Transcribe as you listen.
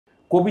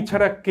কবি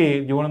ছাড়া কে,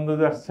 জীবনানন্দ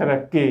দাশ ছাড়া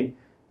কে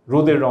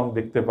রোদের রং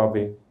দেখতে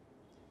পাবে,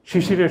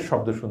 শিশিরের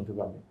শব্দ শুনতে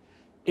পাবে?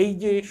 এই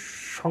যে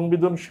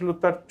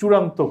সংবেদনশীলতার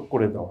চূড়ান্ত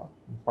করে দেওয়া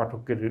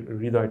পাঠকের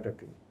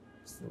হৃদয়টাকে,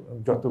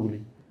 যতগুলি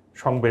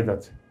সংবেদ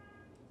আছে,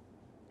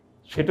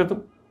 সেটা তো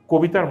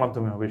কবিতার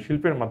মাধ্যমে হবে,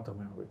 শিল্পের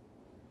মাধ্যমে হবে।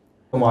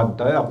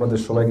 আড্ডায় আপনাদের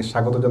সবাইকে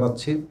স্বাগত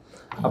জানাচ্ছি।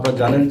 আপনারা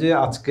জানেন যে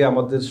আজকে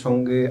আমাদের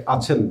সঙ্গে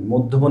আছেন,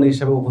 মধ্যমণি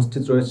হিসেবে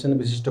উপস্থিত রয়েছেন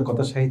বিশিষ্ট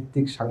কথা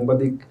সাহিত্যিক,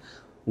 সাংবাদিক,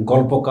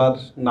 গল্পকার,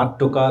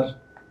 নাট্যকার,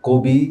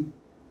 কবি,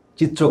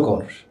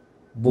 চিত্রকর,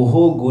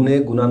 বহু গুণে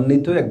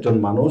গুণান্বিত একজন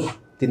মানুষ,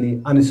 তিনি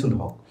আনিসুল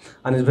হক।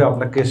 আনিস ভাই,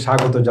 আপনাকে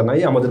স্বাগত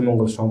জানাই আমাদের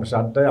মঙ্গল সমাবেশ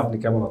আড্ডায়। আপনি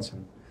কেমন আছেন?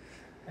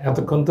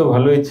 এতক্ষণ তো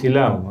ভালোই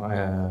ছিলাম।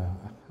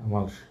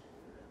 আমার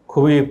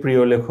খুবই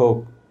প্রিয় লেখক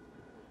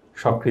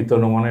সক্রিত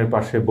নোমানের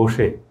পাশে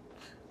বসে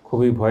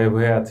খুবই ভয়ে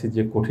ভয়ে আছি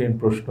যে কঠিন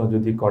প্রশ্ন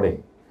যদি করে।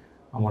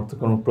 আমার তো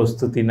কোনো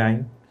প্রস্তুতি নাই,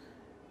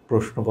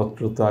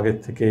 প্রশ্নপত্র তো আগের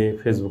থেকে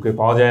ফেসবুকে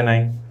পাওয়া যায়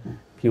নাই,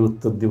 কি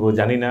উত্তর দিব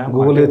জানি না।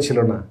 গুগলেও ছিল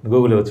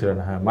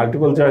না। হ্যাঁ,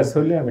 মাল্টিপল চয়েস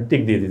হলে আমি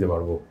টিক দিয়ে দিতে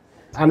পারবো।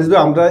 আনিস ভাই,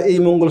 আমরা এই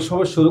মঙ্গল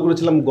সমাবেশ শুরু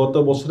করেছিলাম গত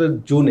বছরের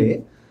জুনে,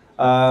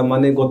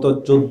 মানে গত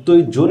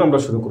 14ই জুন আমরা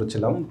শুরু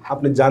করেছিলাম।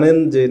 আপনি জানেন,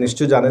 যে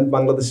নিশ্চয়ই জানেন,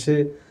 বাংলাদেশে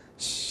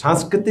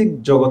সাংস্কৃতিক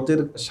জগতের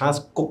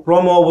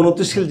ক্রম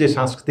অবনতিশীল যে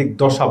সাংস্কৃতিক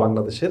দশা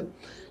বাংলাদেশের,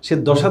 সে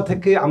দশা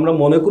থেকে আমরা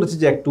মনে করেছি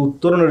যে একটু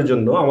উত্তরণের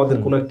জন্য আমাদের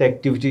কোনো একটা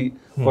অ্যাক্টিভিটি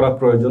করা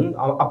প্রয়োজন।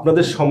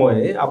 আপনাদের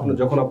সময়ে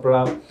যখন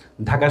আপনারা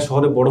ঢাকা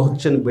শহরে বড়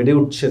হচ্ছেন, বেড়ে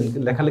উঠছেন,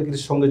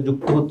 লেখালেখির সঙ্গে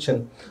যুক্ত হচ্ছেন,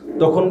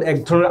 তখন এক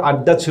ধরনের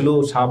আড্ডা ছিল,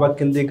 শাহবাগ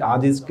কেন্দ্রিক,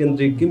 আজিজ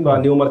কেন্দ্রিক, কিংবা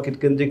নিউ মার্কেট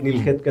কেন্দ্রিক,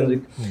 নীলক্ষেত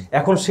কেন্দ্রিক।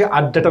 এখন সেই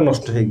আড্ডাটা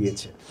নষ্ট হয়ে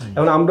গিয়েছে।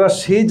 এখন আমরা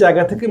সেই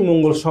জায়গা থেকে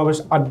মঙ্গল সমাবেশ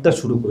আড্ডা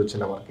শুরু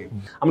করেছিলাম আর কি।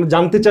 আমরা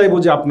জানতে চাইবো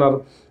যে আপনার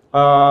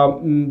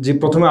যে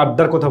প্রথমে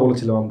আড্ডার কথা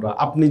বলেছিলাম আমরা,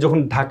 আপনি যখন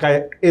ঢাকায়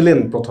এলেন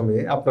প্রথমে,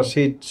 আপনার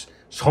সেই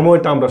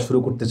সময়টা আমরা শুরু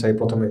করতে চাই।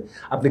 প্রথমে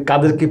আপনি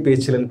কাদেরকে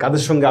পেয়েছিলেন,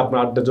 কাদের সঙ্গে আপনার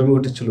আড্ডা জমে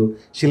উঠেছিল,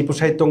 শিল্প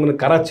সাহিত্য অঙ্গনে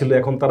কারা ছিল,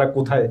 এখন তারা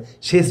কোথায়,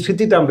 সেই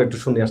স্মৃতিটা আমরা একটু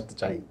শুনে আসতে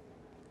চাই।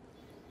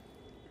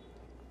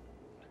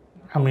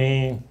 আমি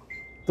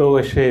তো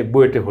এসে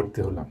বুয়েটে ভর্তি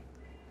হলাম।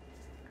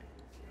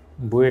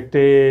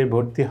 বুয়েটে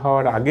ভর্তি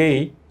হওয়ার আগেই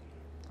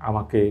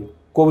আমাকে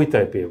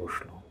কবিতায় পেয়ে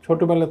বসলো।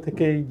 ছোটোবেলা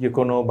থেকেই যে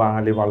কোনো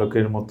বাঙালি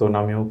বালকের মতো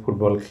আমিও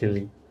ফুটবল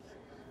খেলি।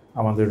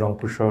 আমাদের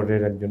রংপুর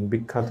শহরের একজন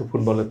বিখ্যাত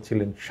ফুটবলার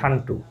ছিলেন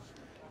শান্টু,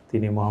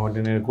 তিনি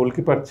মোহামেডানের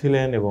গোলকিপার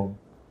ছিলেন। এবং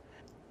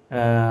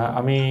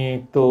আমি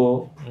তো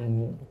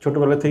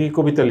ছোটোবেলা থেকেই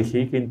কবিতা লিখি,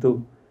 কিন্তু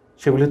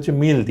সেগুলো হচ্ছে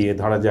মিল দিয়ে,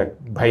 ধরা যাক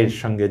ভাইয়ের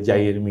সঙ্গে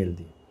যাইয়ের মিল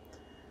দিয়ে।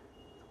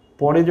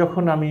 পরে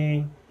যখন আমি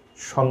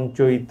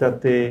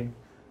সঞ্চয়িতাতে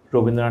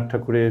রবীন্দ্রনাথ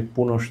ঠাকুরের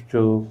পুনশ্চ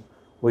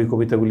ওই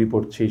কবিতাগুলি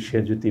পড়ছি, সে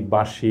যদি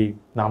বাসি,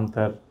 নাম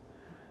তার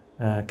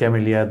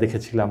ক্যামেলিয়া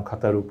দেখেছিলাম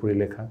খাতার উপরে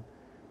লেখা,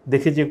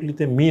 দেখে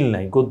যেগুলিতে মিল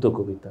নাই, গদ্য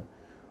কবিতা।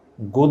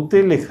 গদ্যে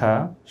লেখা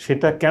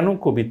সেটা কেন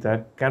কবিতা,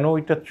 কেন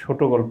ওইটা ছোট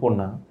গল্প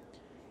না,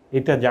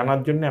 এটা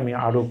জানার জন্য আমি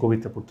আরও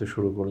কবিতা পড়তে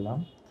শুরু করলাম।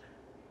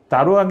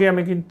 তারও আগে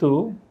আমি কিন্তু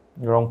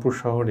রংপুর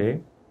শহরে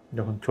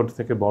যখন ছোট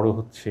থেকে বড়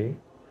হচ্ছে,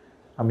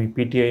 আমি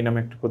পিটিআই নামে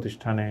একটা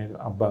প্রতিষ্ঠানের,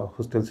 আব্বা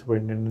হোস্টেল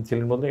সুপারিনটেন্ডেন্ট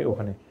ছিলেন বলে,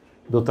 ওখানে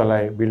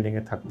দোতলায়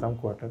বিল্ডিংয়ে থাকতাম,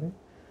 কোয়ার্টারে।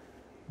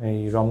 এই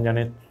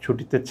রমজানের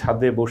ছুটিতে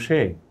ছাদে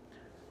বসে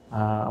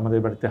আমাদের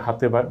বাড়িতে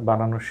হাতে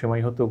বানানোর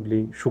সময় হতো, ওগুলি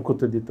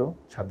শুকোতে দিত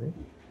ছাদে,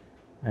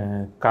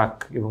 কাক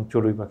এবং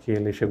চড়ুই পাখি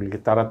এলে সেগুলিকে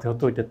তাড়াতে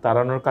হতো। ওইটা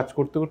তাড়ানোর কাজ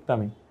করতে করতে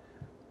আমি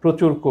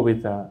প্রচুর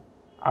কবিতা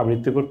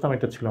আবৃত্তি করতাম।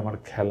 এটা ছিল আমার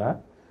খেলা।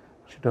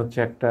 সেটা হচ্ছে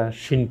একটা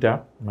সিনটা,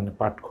 মানে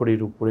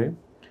পাটখড়ির উপরে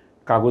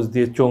কাগজ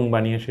দিয়ে চোং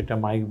বানিয়ে, সেটা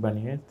মাইক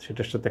বানিয়ে,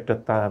 সেটার সাথে একটা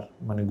তার,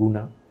 মানে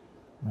গুণা,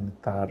 মানে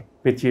তার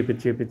পেঁচিয়ে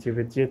পেঁচিয়ে পেঁচিয়ে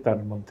পেঁচিয়ে তার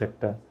মধ্যে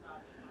একটা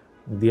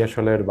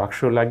দিয়াশলাইয়ের বাক্স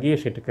লাগিয়ে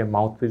সেটাকে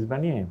মাউথপিস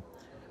বানিয়ে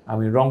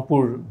আমি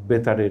রংপুর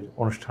বেতারের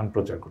অনুষ্ঠান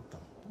প্রচার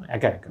করতাম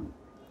একা একা।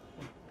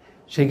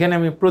 সেখানে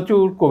আমি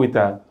প্রচুর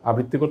কবিতা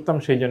আবৃত্তি করতাম।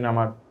 সেই জন্য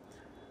আমার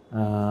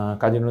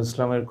কাজী নজরুল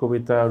ইসলামের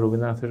কবিতা,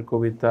 রবীন্দ্রনাথের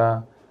কবিতা,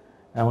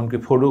 এমনকি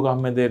ফরুক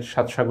আহমেদের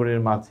সাত সাগরের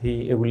মাঝি,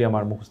 এগুলি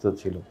আমার মুখস্থ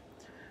ছিল।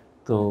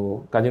 তো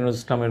কাজী নজরুল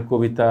ইসলামের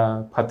কবিতা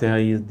ফাতেহা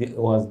ঈদ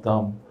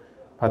ওয়াজদম,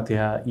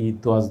 ফাতেহা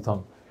ঈদ ওয়াজদম,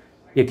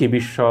 একই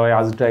বিস্ময়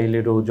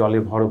আজরাইলেরও জলে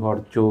ভর ভর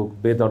চোখ,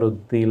 বেদরদ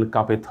দিল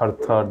কাঁপে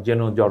থরথর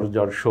যেন জর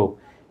জর শোক,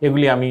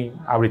 এগুলি আমি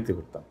আবৃত্তি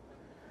করতাম।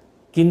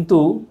 কিন্তু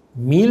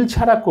মিল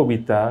ছাড়া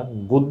কবিতা,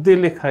 গদ্যে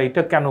লেখা,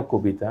 এটা কেন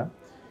কবিতা,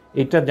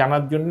 এটা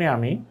জানার জন্যে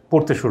আমি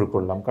পড়তে শুরু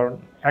করলাম। কারণ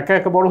একা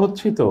একা বড়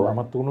হচ্ছি, তো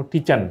আমার তো কোনো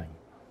টিচার নাই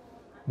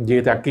যে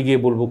তাকে গিয়ে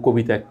বলবো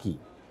কবিতা কি।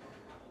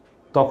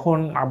 তখন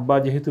আব্বা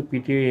যেহেতু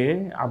পিটিএ,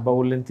 আব্বা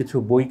বললেন কিছু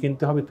বই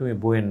কিনতে হবে, তুমি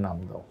বইয়ের নাম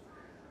দাও।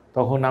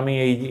 তখন আমি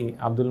এই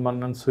আব্দুল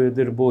মান্নান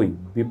সৈয়দের বই,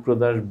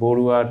 বিপ্রদাস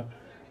বড়ুয়ার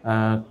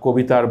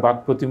কবিতার বাক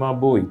প্রতিমা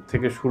বই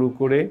থেকে শুরু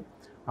করে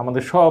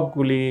আমাদের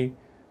সবগুলি,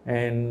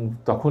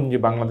 তখন যে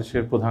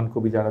বাংলাদেশের প্রধান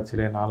কবি যারা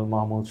ছিলেন, আল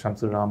মাহমুদ,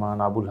 শামসুর রহমান,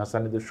 আবুল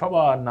হাসান, এদের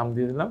সবার নাম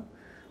দিয়ে দিলাম।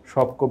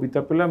 সব কবিতা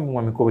পেলাম এবং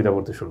আমি কবিতা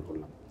পড়তে শুরু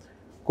করলাম।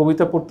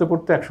 কবিতা পড়তে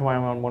পড়তে একসময়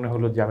আমার মনে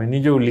হলো যে আমি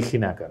নিজেও লিখি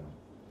না কেন।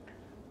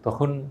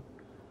 তখন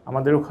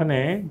আমাদের ওখানে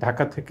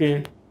ঢাকা থেকে,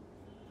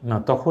 না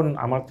তখন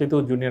আমার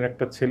চাইতেও জুনিয়র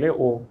একটা ছেলে,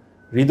 ও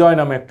হৃদয়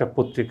নামে একটা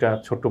পত্রিকা,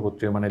 ছোট্ট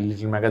পত্রিকা, মানে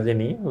লিটল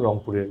ম্যাগাজিনই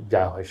রংপুরের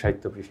যা হয়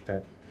সাহিত্য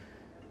পৃষ্ঠায়।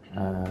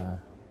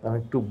 আমি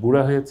একটু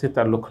বুড়া হয়েছে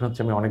তার লক্ষণ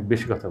হচ্ছে আমি অনেক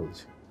বেশি কথা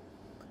বলছি।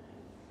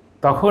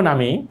 তখন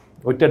আমি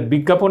ওইটার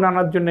বিজ্ঞাপন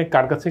আনার জন্য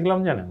কার কাছে গেলাম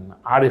জানেন?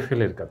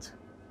 RFL এর কাছে।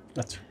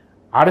 আচ্ছা।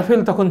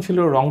 RFL তখন ছিল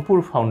রংপুর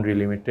ফাউন্ড্রি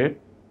লিমিটেড।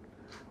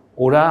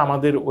 ওরা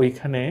আমাদের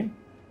ওইখানে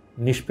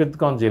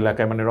নিষ্পেদগঞ্জ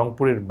এলাকায়, মানে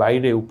রংপুরের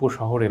বাইরে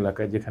উপশহর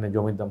এলাকায় যেখানে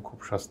জমির দাম খুব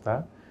সস্তা,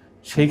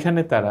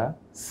 সেইখানে তারা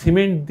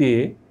সিমেন্ট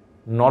দিয়ে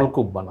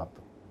নলকূপ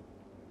বানাতো।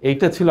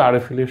 এইটা ছিল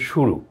RFL এর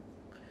শুরু।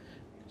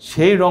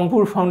 সেই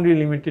রংপুর ফাউন্ড্রি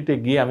লিমিটেডে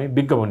গিয়ে আমি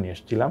বিজ্ঞাপন নিয়ে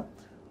এসেছিলাম।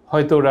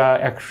 হয়তো ওরা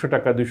 100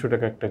 টাকা 200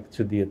 টাকা একটা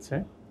কিছু দিয়েছে।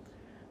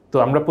 তো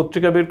আমরা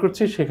পত্রিকা বের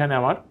করছি, সেখানে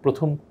আমার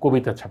প্রথম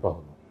কবিতা ছাপা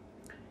হলো।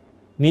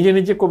 নিজে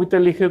নিজে কবিতা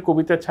লিখে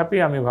কবিতা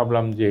ছাপিয়ে আমি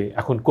ভাবলাম যে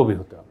এখন কবি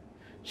হতে হবে।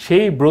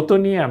 সেই ব্রত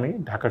নিয়ে আমি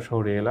ঢাকা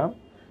শহরে এলাম।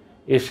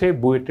 এসে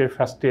বুয়েটের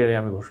ফার্স্ট ইয়ারে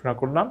আমি ঘোষণা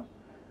করলাম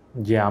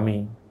যে আমি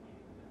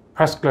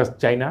ফার্স্ট ক্লাস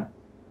চাই না,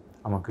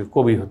 আমাকে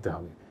কবি হতে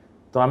হবে।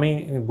 তো আমি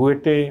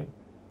বুয়েটে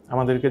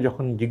আমাদেরকে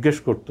যখন জিজ্ঞেস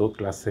করতো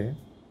ক্লাসে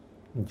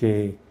যে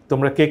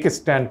তোমরা কে কে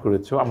স্ট্যান্ড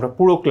করেছো, আমরা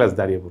পুরো ক্লাস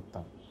দাঁড়িয়ে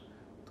পড়তাম।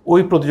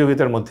 ওই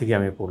প্রতিযোগিতার মধ্যে গিয়ে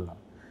আমি পড়লাম।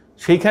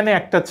 সেইখানে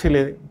একটা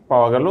ছেলে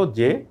পাওয়া গেল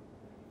যে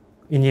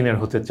ইঞ্জিনিয়ার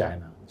হতে চায়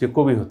না, যে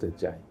কবি হতে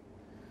চায়।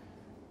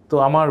 তো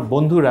আমার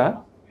বন্ধুরা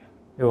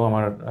এবং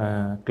আমার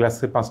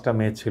ক্লাসে 5টা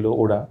মেয়ে ছিল,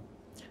 ওরা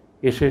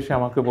এসে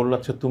আমাকে বলল,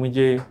 আচ্ছা তুমি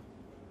যে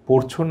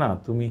পড়ছো না,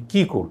 তুমি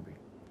কি করবে?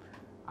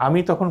 আমি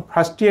তখন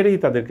ফার্স্ট ইয়ারেই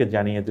তাদেরকে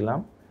জানিয়ে দিলাম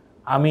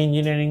আমি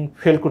ইঞ্জিনিয়ারিং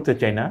ফেল করতে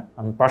চাই না,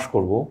 আমি পাশ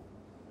করব,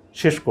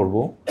 শেষ করব,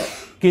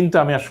 কিন্তু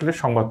আমি আসলে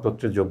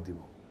সংবাদপত্রে যোগ দিব।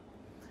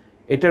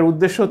 এটার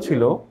উদ্দেশ্য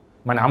ছিল,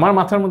 মানে আমার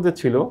মাথার মধ্যে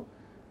ছিল,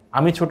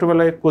 আমি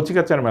ছোটোবেলায়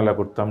কচিকাচার মেলা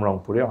করতাম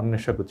রংপুরে,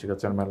 অন্বেষা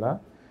কচিকাচার মেলা।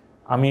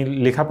 আমি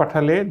লেখা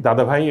পাঠালে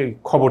দাদাভাই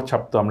খবর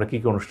ছাপতো আমরা কী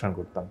কী অনুষ্ঠান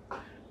করতাম।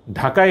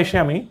 ঢাকা এসে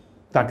আমি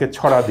তাকে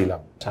ছড়া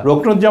দিলাম।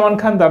 রুকনুজ্জামান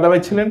খান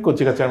দাদাভাই ছিলেন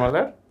কচিকাচার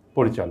মেলার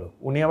পরিচালক।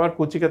 উনি আবার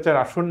কচিকাচার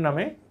আসন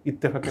নামে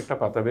ইত্তেফাকে একটা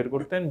পাতা বের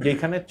করতেন,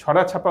 যেখানে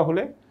ছড়া ছাপা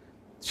হলে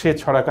সে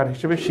ছড়াকার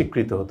হিসেবে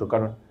স্বীকৃত হতো,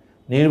 কারণ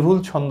নির্ভুল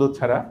ছন্দ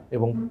ছাড়া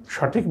এবং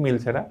সঠিক মিল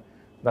ছাড়া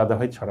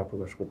দাদাভাই ছড়া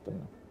প্রকাশ করতেন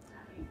না।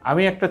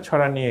 আমি একটা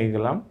ছড়া নিয়ে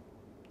গেলাম,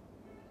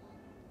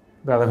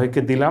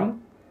 দাদাভাইকে দিলাম।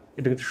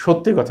 এটা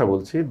সত্যি কথা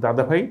বলছি,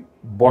 দাদাভাই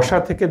বসা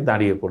থেকে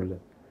দাঁড়িয়ে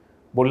পড়লেন,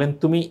 বললেন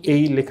তুমি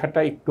এই লেখাটা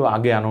একটু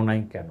আগে আনো নাই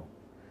কেন?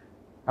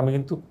 আমি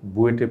কিন্তু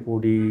বুয়েটে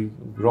পড়ি,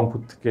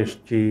 রংপুর থেকে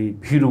এসেছি,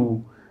 ভীরু,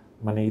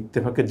 মানে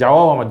ইত্তেফাকে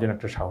যাওয়াও আমার জন্য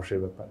একটা সাহসের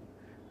ব্যাপার।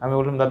 আমি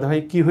বললাম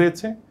দাদাভাই কি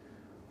হয়েছে?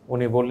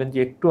 উনি বললেন যে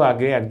একটু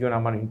আগে একজন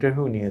আমার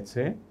ইন্টারভিউ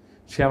নিয়েছে,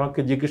 সে আমাকে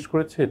জিজ্ঞেস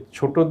করেছে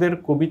ছোটদের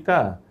কবিতা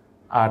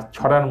আর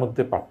ছড়ার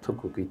মধ্যে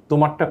পার্থক্য কী,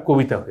 তোমারটা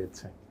কবিতা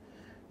হয়েছে।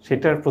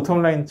 সেটার প্রথম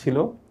লাইন ছিল,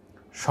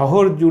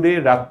 শহর জুড়ে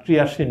রাত্রি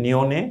আসে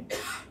নিয়নে,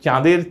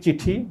 চাঁদের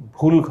চিঠি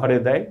ভুল ঘরে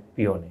দেয়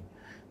পিয়নে।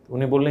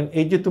 উনি বললেন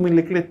এই যে তুমি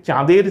লিখলে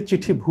চাঁদের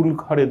চিঠি ভুল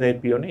ঘরে দেয়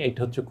পিয়নে, এটা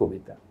হচ্ছে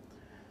কবিতা।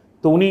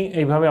 তো উনি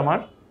এইভাবে আমার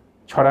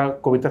ছড়া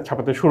কবিতা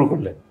ছাপাতে শুরু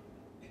করলেন।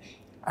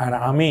 আর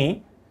আমি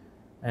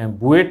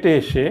বুয়েটে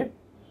এসে,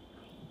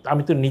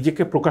 আমি তো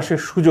নিজেকে প্রকাশের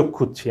সুযোগ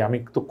খুঁজছি, আমি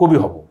তো কবি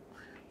হব।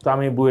 তো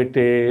আমি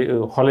বুয়েটে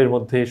হলের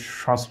মধ্যে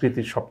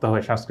সংস্কৃতিক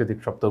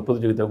সপ্তাহ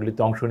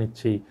প্রতিযোগিতাগুলিতে অংশ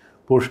নিচ্ছি,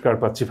 পুরস্কার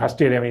পাচ্ছি। ফার্স্ট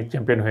ইয়ারে আমি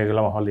চ্যাম্পিয়ন হয়ে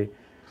গেলাম, হলে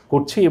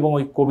করছি, এবং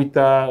ওই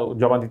কবিতা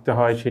জমা দিতে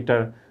হয়,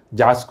 সেটার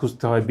জাজ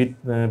খুঁজতে হয়,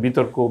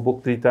 বিতর্ক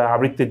বক্তৃতা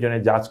আবৃত্তির জন্য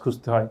জাজ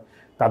খুঁজতে হয়,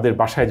 তাদের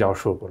বাসায় যাওয়া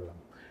শুরু করলাম।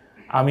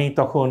 আমি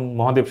তখন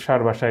মহাদেব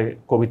স্যার বাসায়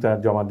কবিতা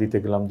জমা দিতে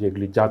গেলাম যে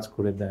এগুলি জাজ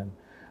করে দেন।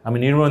 আমি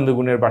নির্মলেন্দু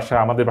গুণের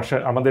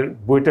আমাদের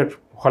বুয়েটের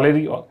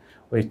হলেরই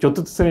ওই 4র্থ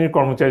শ্রেণীর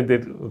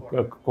কর্মচারীদের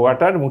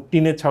কোয়ার্টার,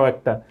 টিনে ছাওয়া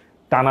একটা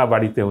টানা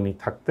বাড়িতে উনি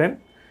থাকতেন।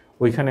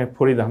 ওইখানে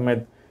ফরিদ আহমেদ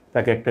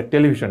তাকে একটা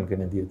টেলিভিশন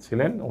কিনে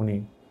দিয়েছিলেন। উনি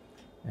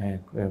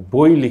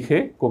বই লিখে,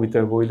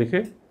 কবিতার বই লিখে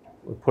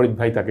ফরিদ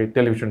ভাই তাকে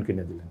টেলিভিশন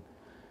কিনে দিলেন।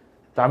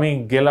 তা আমি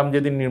গেলাম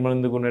যেদিন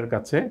নির্মলেন্দু গুণের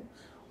কাছে,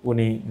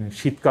 উনি,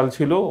 শীতকাল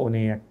ছিল,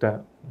 উনি একটা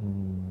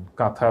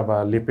কাঁথা বা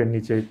লেপের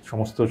নিচে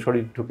সমস্ত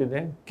শরীর ঢুকে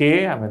দেন। কে?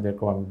 আমি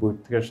দেখো আমি বই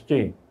থেকে আসছি,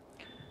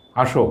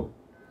 আসো।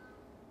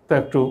 তা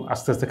একটু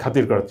আস্তে আস্তে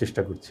খাতির করার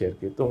চেষ্টা করছি আর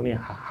কি। তো উনি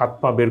হাত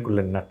পা বের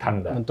করলেন না,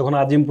 ঠান্ডা। তখন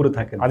আজিমপুরে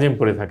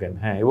থাকেন।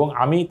 হ্যাঁ, এবং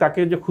আমি তাকে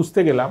যে খুঁজতে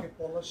গেলাম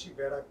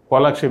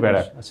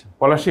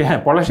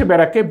পলাশী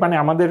ব্যারাকে, মানে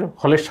আমাদের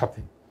হলের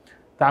সাথে।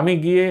 তা আমি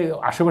গিয়ে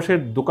আশেপাশের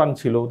দোকান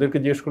ছিল, ওদেরকে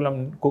জিজ্ঞেস করলাম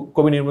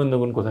কবি নির্মলেন্দু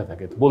গুণ কোথায়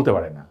থাকে, বলতে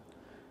পারে না।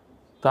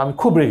 তো আমি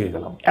খুব রেগে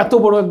গেলাম, এত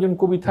বড় একজন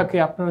কবি থাকে,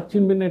 আপনারা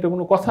চিনবেন না, এটা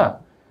কোনো কথা?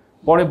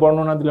 পরে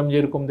বর্ণনা দিলাম যে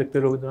এরকম দেখতে,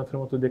 রবীন্দ্রনাথের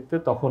মতো দেখতে।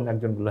 তখন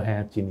একজন বললো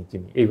হ্যাঁ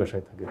চিনি, এই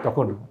বাসায় থাকে।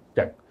 তখন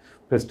যাক,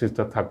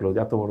 প্রেস্টিজটা থাকলো যে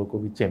এত বড়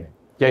কবি চেনে।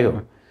 যাই হোক,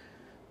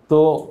 তো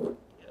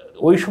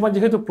ওই সময়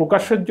যেহেতু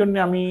প্রকাশের জন্য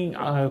আমি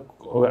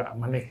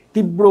মানে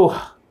তীব্র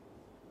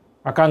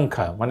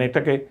আকাঙ্ক্ষা, মানে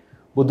এটাকে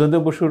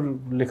বুদ্ধদেব বসুর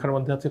লেখার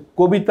মধ্যে আছে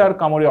কবিতার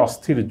কামড়ে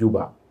অস্থির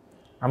যুবা,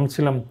 আমি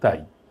ছিলাম তাই।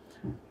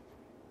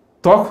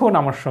 তখন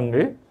আমার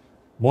সঙ্গে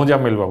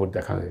মোজাম্মেল বাবুর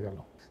দেখা হয়ে গেল।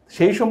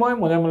 সেই সময়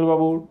মোজাম্মেল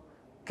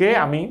বাবুকে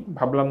আমি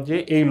ভাবলাম যে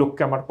এই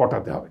লোককে আমার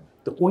পটাতে হবে।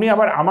 তো উনি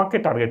আবার আমাকে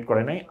টার্গেট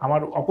করে নাই,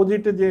 আমার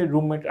অপোজিটে যে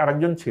রুমমেট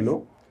আরেকজন ছিল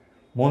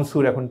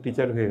মনসুর, এখন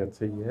টিচার হয়ে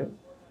গেছে,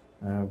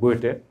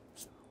 বুয়েটের,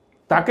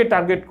 তাকে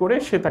টার্গেট করে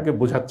সে তাকে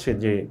বোঝাচ্ছে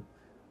যে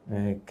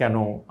কেন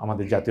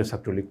আমাদের জাতীয়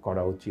ছাত্রলীগ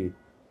করা উচিত,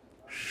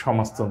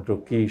 সমাজতন্ত্র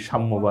কি,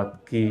 সাম্যবাদ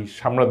কি,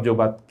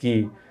 সাম্রাজ্যবাদ কি,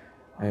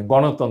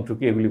 গণতন্ত্র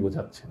কি, এগুলি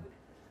বোঝাচ্ছেন।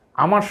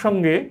 আমার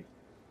সঙ্গে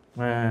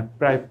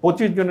প্রায়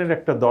 25 জনের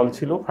একটা দল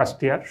ছিল ফার্স্ট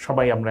ইয়ার,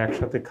 সবাই আমরা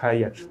একসাথে খাই,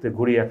 একসাথে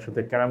ঘুরি,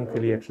 একসাথে ক্যারাম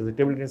খেলি, একসাথে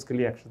টেবিল টেনিস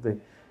খেলি, একসাথে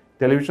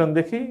টেলিভিশন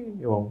দেখি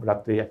এবং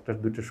রাত্রে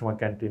 1টা-2টার সময়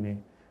ক্যান্টিনে,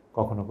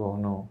 কখনো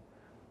কখনো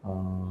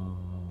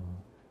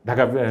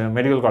ঢাকা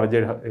মেডিকেল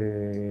কলেজের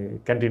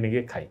ক্যান্টিনে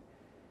গিয়ে খাই।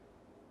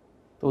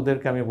 তো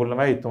ওদেরকে আমি বললাম,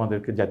 এই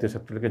তোমাদেরকে জাতীয়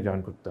ছাত্রলীগে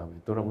জয়েন করতে হবে।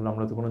 তোরা বললাম,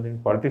 আমরা তো কোনোদিন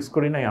পলিটিক্স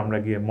করি নাই, আমরা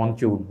গিয়ে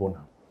মঞ্চে উঠবো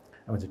না।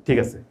 আমি বলছি ঠিক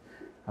আছে।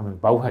 আমি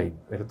বাবু ভাই,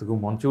 এটা তো কেউ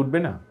মঞ্চে উঠবে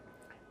না,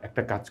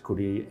 একটা কাজ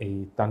করি, এই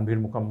তানভীর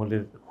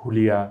মোকাম্মলের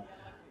হুলিয়া,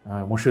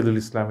 মোর্শেদুল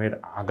ইসলামের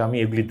আগামী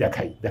এগুলি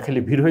দেখালে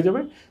ভিড় হয়ে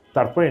যাবে,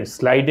 তারপরে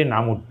স্লাইডে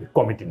নাম উঠবে,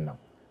 কমিটির নাম,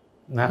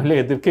 না হলে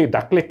এদেরকে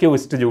ডাকলে কেউ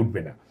স্টেজে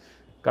উঠবে না,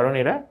 কারণ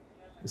এরা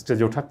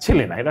স্টেজে ওঠার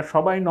ছেলে না, এরা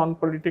সবাই নন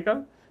পলিটিক্যাল,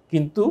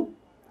 কিন্তু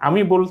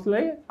আমি বললে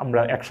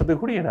আমরা একসাথে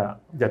ঘুরি, এরা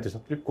জাতীয়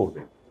ছাত্রলীগ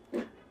করবে।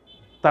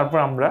 তারপর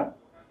আমরা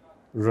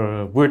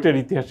বুয়েটের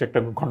ইতিহাসে একটা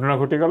ঘটনা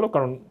ঘটে গেল,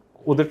 কারণ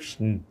ওদের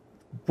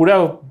পুরা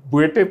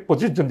বুয়েটে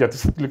 25 জন জাতীয়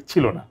ছাত্রলীগ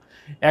ছিল না,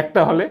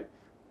 একটা হলে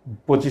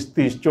 25,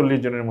 30, 40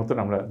 জনের মতন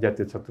আমরা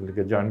জাতীয়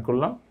ছাত্রলীগে জয়েন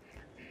করলাম।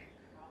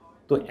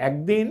 তো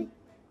একদিন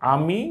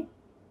আমি,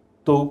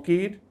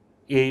 তৌকির,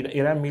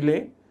 এরা মিলে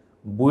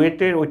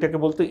বুয়েটের, ওইটাকে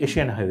বলতো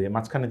এশিয়ান হাইওয়ে,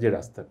 মাঝখানে যে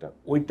রাস্তাটা,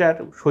 ওইটার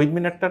শহীদ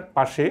মিনারটার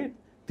পাশে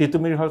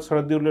তিতুমির হল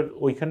সরাদিউলের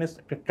ওইখানে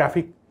একটা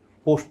ট্রাফিক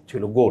পোস্ট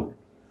ছিল, গোল,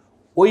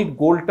 ওই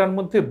গোলটার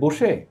মধ্যে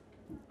বসে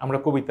আমরা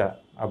কবিতা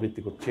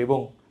আবৃত্তি করছি। এবং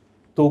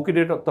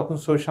তৌকিরের তখন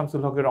সৈয়দ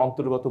শামসুল হকের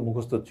অন্তর্গত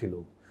মুখস্থ ছিল,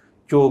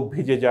 চোখ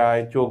ভিজে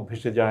যায়, চোখ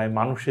ভেসে যায়,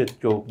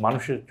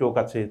 মানুষের চোখ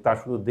আছে, তা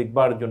শুধু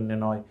দেখবার জন্যে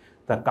নয়,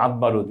 তা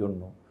কাঁদবারও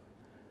জন্য।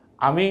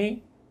 আমি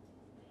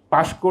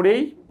পাশ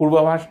করেই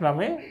পূর্বাভাস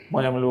নামে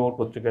মোজাম্মেল বাবুর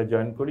পত্রিকায়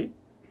জয়েন করি।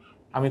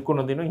 আমি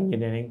কোনোদিনও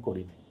ইঞ্জিনিয়ারিং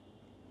করিনি।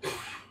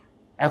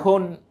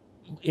 এখন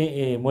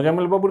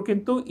মোজাম্মেল বাবুর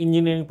কিন্তু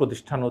ইঞ্জিনিয়ারিং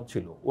প্রতিষ্ঠানও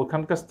ছিল,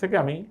 ওখান কাছ থেকে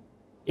আমি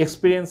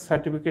এক্সপিরিয়েন্স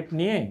সার্টিফিকেট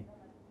নিয়ে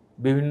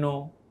বিভিন্ন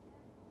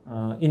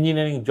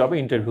ইঞ্জিনিয়ারিং জবে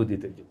ইন্টারভিউ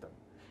দিতে যেতাম।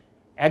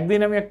 একদিন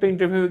আমি একটা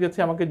ইন্টারভিউ গেছি,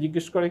 আমাকে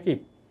জিজ্ঞেস করে কি,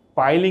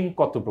 পাইলিং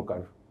কত প্রকার,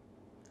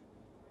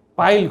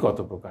 পাইল কত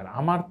প্রকার।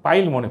 আমার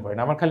পাইল মনে পড়ে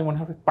না, আমার খালি মনে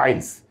হয়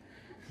পাইলস।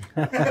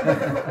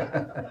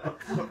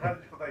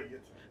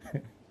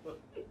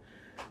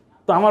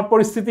 তো আমার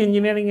পরিস্থিতি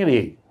ইঞ্জিনিয়ারিংয়ের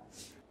এই,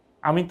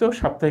 আমি তো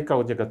সাপ্তাহিক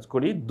কাগজে কাজ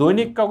করি,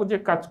 দৈনিক কাগজে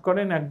কাজ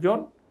করেন একজন,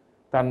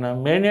 তার নাম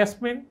মেরিন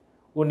ইয়াসমিন,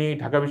 উনি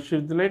ঢাকা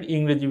বিশ্ববিদ্যালয়ের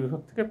ইংরেজি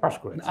বিভাগ থেকে পাশ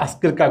করেন।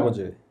 আজকের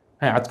কাগজে?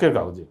 হ্যাঁ, আজকের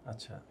কাগজে।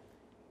 আচ্ছা।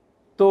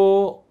 তো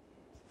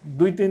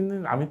 2-3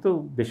 দিন, আমি তো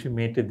বেশি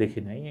মেয়েটে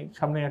দেখি নাই,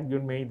 সামনে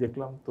একজন মেয়েই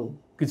দেখলাম। তো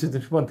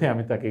কিছুদিনের মধ্যে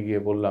আমি তাকে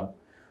গিয়ে বললাম,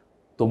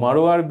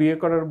 তোমারও আর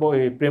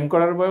প্রেম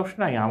করার বয়স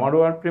নাই, আমারও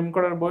আর প্রেম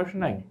করার বয়স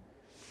নাই,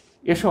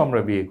 এসো আমরা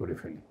বিয়ে করে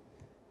ফেলি।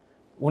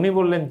 উনি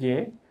বললেন যে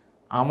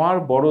আমার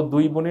বড়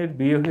 2 বোনের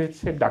বিয়ে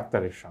হয়েছে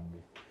ডাক্তারের সঙ্গে,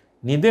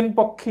 নিদেন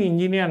পক্ষে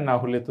ইঞ্জিনিয়ার না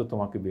হলে তো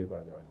তোমাকে বিয়ে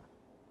করা যাবে না।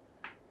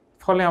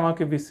 ফলে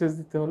আমাকে বিশেষ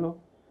দিতে হলো।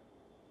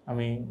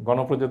 আমি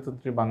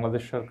গণপ্রজাতন্ত্রী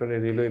বাংলাদেশ সরকারের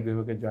রেলওয়ে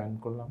বিভাগে জয়েন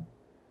করলাম।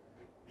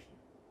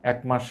 1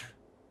 মাস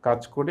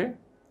কাজ করে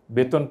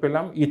বেতন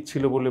পেলাম, ঈদ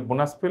ছিল বলে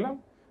বোনাস পেলাম,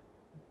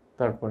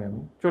 তারপরে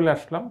আমি চলে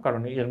আসলাম,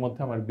 কারণ এর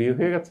মধ্যে আমার বিয়ে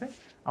হয়ে গেছে,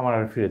 আমার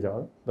আর ফিরে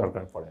যাওয়ার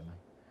দরকার পড়ে না।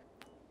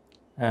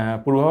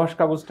 পূর্বাভাস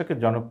কাগজটাকে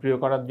জনপ্রিয়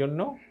করার জন্য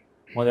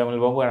মোজাম্মেল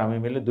বাবু আর আমি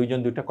মিলে 2জন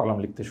 2টা কলাম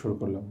লিখতে শুরু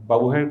করলাম।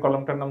 বাবু ভাইয়ের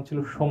কলামটার নাম ছিল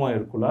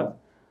সময়ের কোলাজ,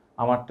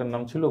 আমারটার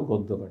নাম ছিল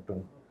গদ্য কার্টুন।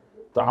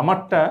 তো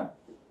আমারটা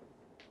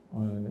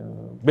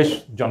বেশ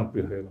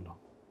জনপ্রিয় হয়ে গেল।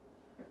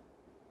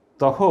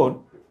 তখন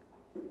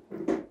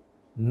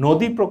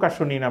নদী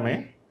প্রকাশনী নামে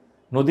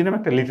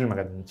একটা লিটল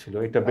ম্যাগাজিন ছিল,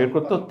 এটা বের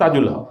করতো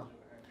তাজুল হক।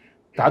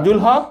 তাজুল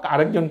হক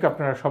আরেকজনকে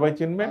আপনারা সবাই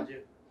চিনবেন,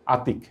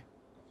 আতিক,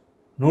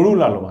 নুরুল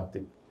আলম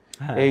আতিক।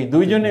 এই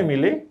 2জনে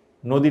মিলে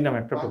নদী নামে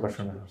একটা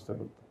প্রকাশনা সংস্থা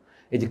করতো।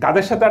 এই যে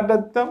কাদের সাথে আড্ডা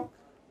দিতাম,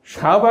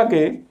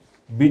 শাহবাগে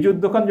বিজুর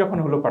দোকান যখন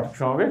হলো পাঠক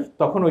সমাবেশ,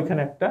 তখন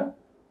ওইখানে একটা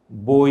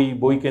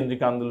বই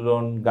কেন্দ্রিক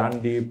আন্দোলন,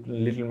 গান্ডি,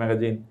 লিটল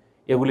ম্যাগাজিন,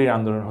 এগুলির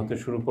আন্দোলন হতে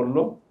শুরু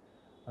করলো।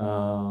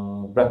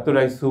 ব্রাত্য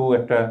রাইসু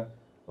একটা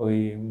ওই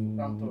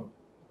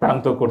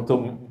প্রান্ত করতো,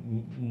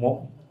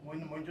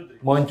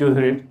 মঈন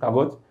চৌধুরীর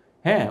কাগজ,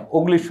 হ্যাঁ,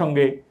 ওগুলির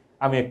সঙ্গে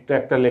আমি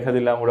একটা লেখা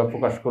দিলাম, ওরা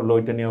প্রকাশ করলো,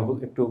 ওইটা নিয়ে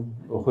একটু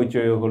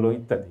হইচই হলো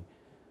ইত্যাদি।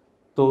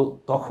 তো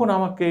তখন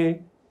আমাকে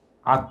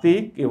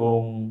আতিক এবং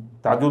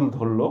তাজুল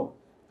ধরলো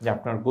যে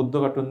আপনার গদ্য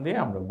কার্টুন দিয়ে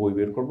আমরা বই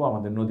বের করবো,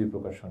 আমাদের নদী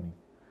প্রকাশনী।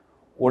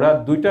 ওরা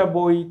 2টা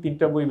বই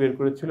 3টা বই বের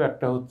করেছিল।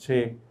 একটা হচ্ছে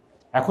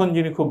এখন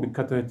যিনি খুব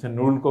বিখ্যাত হয়েছেন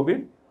নুরুল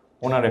কবির,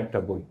 ওনার একটা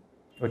বই,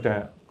 ওইটা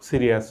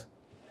সিরিয়াস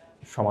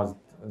সমাজ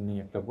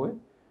নিয়ে একটা বই,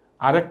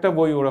 আর একটা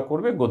বই ওরা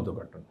করবে গদ্য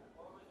কার্টুন।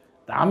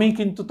 তা আমি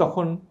কিন্তু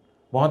তখন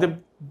মহাদেব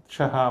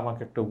সাহা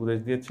আমাকে একটা উপদেশ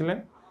দিয়েছিলেন,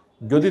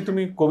 যদি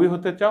তুমি কবি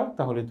হতে চাও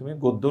তাহলে তুমি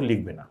গদ্য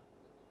লিখবে না,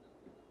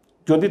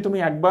 যদি তুমি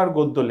একবার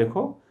গদ্য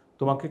লেখো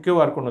তোমাকে কেউ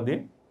আর কোনোদিন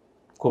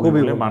কবি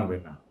বলে মানবে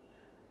না।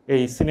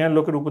 এই সিনিয়র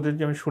লোকের উপদেশ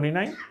যে আমি শুনি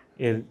নাই,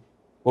 এর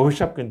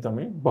অভিশাপ কিন্তু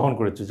আমি বহন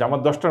করেছি যে আমার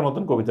 10টার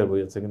মতন কবিতার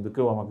বই আছে, কিন্তু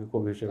কেউ আমাকে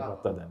কবি হিসেবে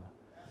পাত্তা দেয় না।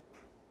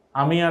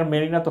 আমি আর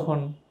মেরিনা তখন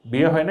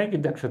বিয়ে হয় নাই,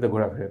 কিন্তু একসাথে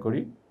ঘোরাফেরা করি।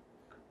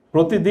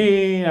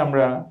 প্রতিদিন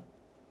আমরা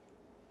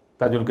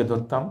তাজুলকে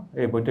ধরতাম,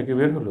 এই বইটা কি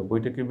বের হলো,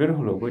 বইটা কি বের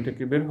হলো, বইটা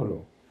কি বের হলো।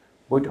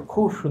 বইটা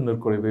খুব সুন্দর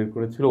করে বের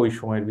করেছিল ওই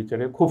সময়ের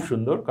বিচারে, খুব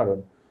সুন্দর, কারণ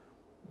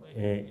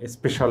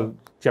special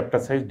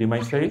chapter size,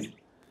 demy size.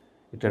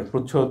 এটার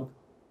প্রচ্ছদ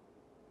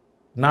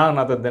না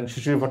আদার দেন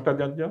শিশির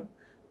ভট্টাচার্য,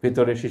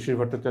 ভিতরে শিশির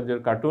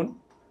ভট্টাচার্যের কার্টুন।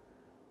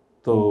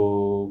 তো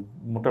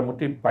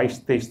মোটামুটি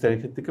 22-23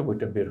 তারিখের থেকে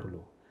বইটা বের হলো।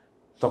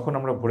 তখন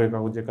আমরা ভোরের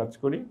কাগজে কাজ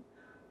করি,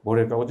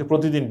 ভোরের কাগজে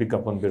প্রতিদিন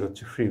বিজ্ঞাপন বের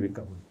হচ্ছে, ফ্রি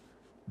বিজ্ঞাপন,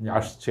 যে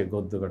আসছে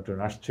গদ্য কার্টুন,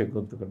 আসছে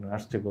গদ্য কার্টুন,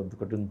 আসছে গদ্য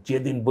কার্টুন।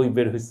 যেদিন বই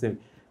বের হয়েছে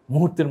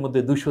মুহূর্তের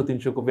মধ্যে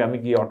 200-300 কপি আমি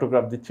গিয়ে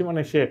অটোগ্রাফ দিচ্ছি,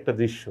 মানে সে একটা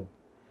দৃশ্য।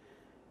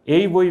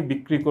 এই বই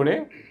বিক্রি করে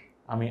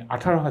আমি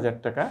 18,000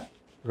 টাকা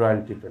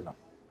রয়্যালটি পেলাম।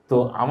 তো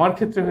আমার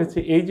ক্ষেত্রে হয়েছে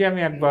এই যে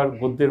আমি একবার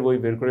গদ্যের বই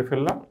বের করে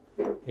ফেললাম,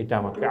 এটা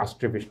আমাকে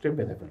আষ্টে পৃষ্ঠে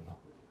বেঁধে ফেললাম।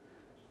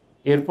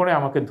 এরপরে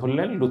আমাকে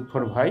ধরলেন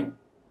লুৎফর ভাই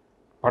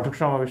পাঠক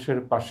সমাবেশের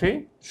পাশেই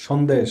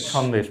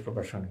সন্দেশ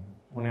প্রকাশনী।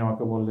 উনি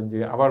আমাকে বললেন যে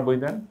আবার বই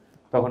দেন।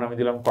 তখন আমি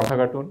দিলাম কথা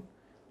কার্টুন।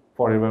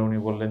 পরের বার উনি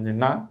বললেন যে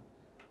না,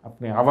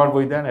 আপনি আবার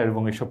বই দেন,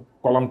 এবং এসব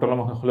কলম টলম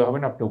হলে হবে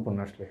না, আপনি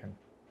উপন্যাস লেখেন,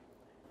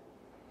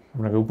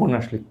 আপনাকে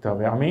উপন্যাস লিখতে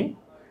হবে। আমি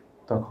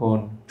তখন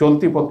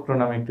চলতি পত্র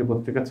নামে একটি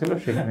পত্রিকা ছিল,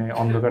 সেখানে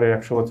অন্ধকারের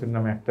 100 বছর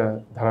নামে একটা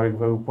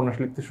ধারাবাহিকভাবে উপন্যাস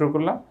লিখতে শুরু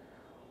করলাম।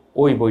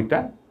 ওই বইটা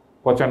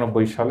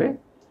 95 সালে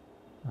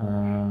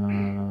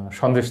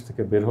সন্দেশ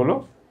থেকে বের হলো,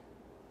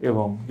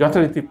 এবং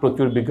যথারীতি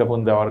প্রচুর বিজ্ঞাপন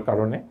দেওয়ার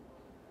কারণে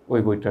ওই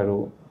বইটারও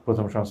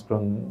প্রথম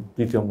সংস্করণ,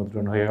 দ্বিতীয়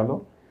মুদ্রণ হয়ে গেল,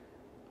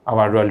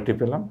 আবার রয়্যালটি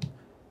পেলাম।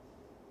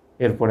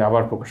 এরপরে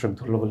আবার প্রকাশক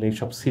ধরলো, বলে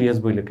এইসব সিরিয়াস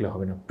বই লিখলে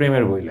হবে না,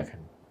 প্রেমের বই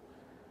লেখেন।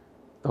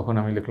 তখন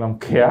আমি লিখলাম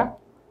খেয়া।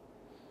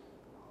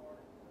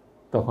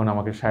 তখন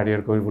আমাকে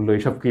শাহরিয়ার কবির বললো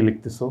এইসব কী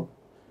লিখতেছো।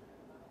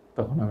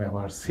 তখন আমি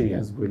আবার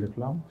সিরিয়াস বই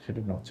লিখলাম,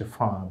 সেটার নাম হচ্ছে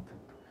ফাঁদ।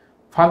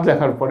 ফাঁদ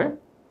লেখার পরে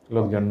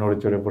লোকজন নড়ে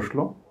চড়ে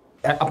বসলো।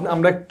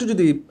 আমরা একটু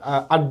যদি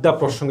আড্ডা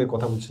প্রসঙ্গে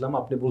কথা বলছিলাম,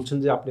 আপনি বলছেন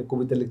যে আপনি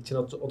কবিতা লিখছেন,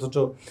 অথচ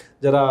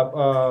যারা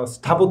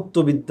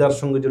স্থাপত্যবিদ্যার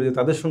সঙ্গে জড়িত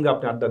তাদের সঙ্গে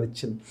আপনি আড্ডা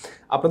দিচ্ছেন।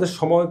 আপনাদের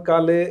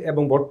সময়কালে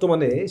এবং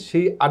বর্তমানে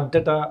সেই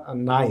আড্ডাটা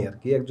নাই আর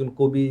কি। একজন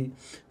কবি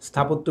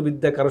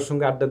স্থাপত্যবিদ্যা কারোর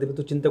সঙ্গে আড্ডা দিবে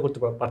তো চিন্তা করতে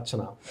পারছে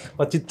না,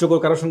 বা চিত্রকর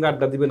কারোর সঙ্গে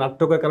আড্ডা দিবে,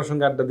 নাট্যকার কারোর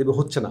সঙ্গে আড্ডা দিবে,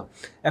 হচ্ছে না।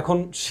 এখন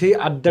সেই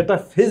আড্ডাটা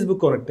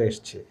ফেসবুকে অনেকটা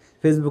এসছে।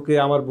 ফেসবুকে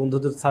আমার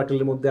বন্ধুদের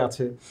সার্কেলের মধ্যে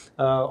আছে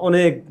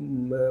অনেক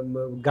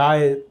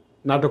গায়ে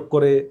নাটক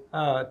করে,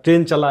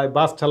 ট্রেন চালায়,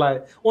 বাস চালায়,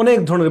 অনেক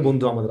ধরনের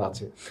বন্ধু আমাদের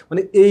আছে।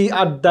 মানে এই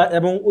আড্ডা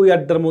এবং ওই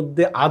আড্ডার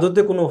মধ্যে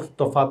আদতে কোনো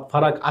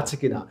ফারাক আছে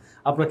কিনা,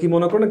 আপনার কি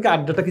মনে করেন কি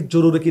আড্ডাটা কি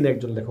জরুরি কিনা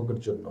একজন লেখকের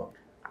জন্য?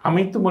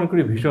 আমি তো মনে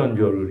করি ভীষণ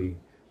জরুরি।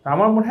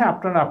 আমার মনে হয়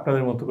আপনারা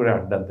আপনাদের মতো করে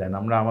আড্ডা দেন,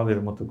 আমরা আমাদের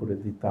মতো করে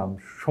দিতাম।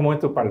 সময়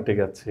তো পাল্টে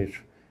গেছে,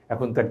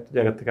 এখন তো একটা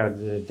জায়গা থেকে আর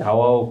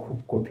যাওয়াও খুব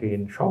কঠিন।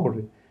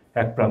 শহরে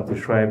এক প্রান্তে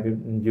সোয়েব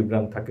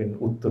জিবরান থাকেন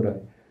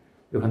উত্তরায়,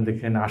 ওখান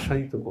থেকে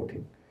আসাই তো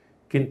কঠিন।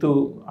 কিন্তু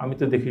আমি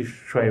তো দেখি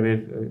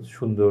সোয়েবের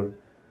সুন্দর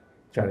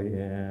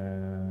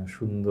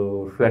সুন্দর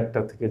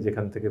ফ্ল্যাটটা থেকে,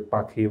 যেখান থেকে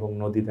পাখি এবং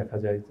নদী দেখা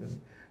যায়,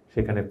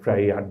 সেখানে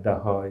প্রায় আড্ডা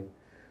হয়।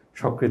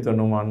 সকৃত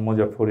নোমান,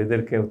 মুজাফর,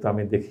 এদেরকেও তো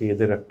আমি দেখি,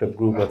 এদের একটা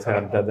গ্রুপ আছে,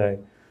 আড্ডা দেয়।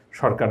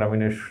 সরকার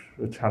আমিনের,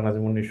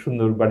 শাহনাজমুনির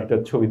সুন্দর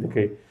বাড়িটার ছবি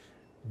দেখে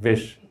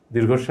বেশ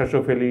দীর্ঘশ্বাসও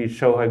ফেলি,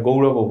 ঈর্ষাও হয়,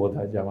 গৌরবও বোধ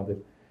হয় যে আমাদের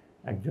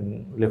একজন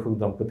লেখক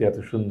দম্পতি এত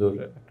সুন্দর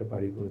একটা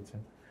বাড়ি করেছেন।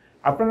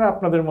 আপনারা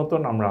আপনাদের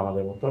মতন, আমরা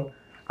আমাদের মতন।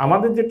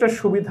 আমাদের যেটা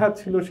সুবিধা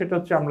ছিল সেটা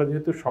হচ্ছে আমরা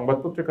যেহেতু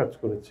সংবাদপত্রে কাজ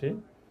করেছি,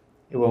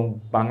 এবং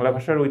বাংলা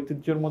ভাষার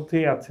ঐতিহ্যের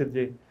মধ্যেই আছে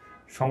যে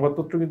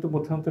সংবাদপত্র কিন্তু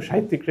প্রধানত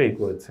সাহিত্যিকরাই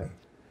করেছেন।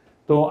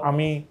 তো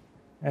আমি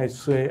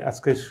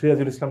আজকে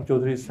সিরাজুল ইসলাম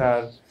চৌধুরী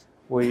স্যার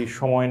ওই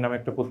সময় নামে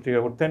একটা পত্রিকা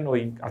করতেন,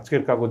 ওই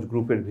আজকের কাগজ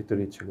গ্রুপের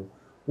ভিতরেই ছিল,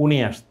 উনি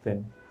আসতেন।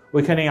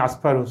 ওইখানেই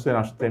আসফার হোসেন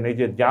আসতেন। এই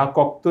যে যা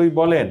কক্তই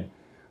বলেন,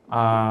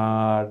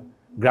 আর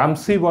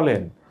গ্রামসি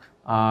বলেন,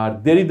 আর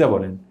দেরিদা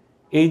বলেন,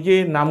 এই যে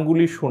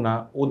নামগুলি শোনা,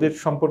 ওদের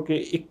সম্পর্কে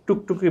একটু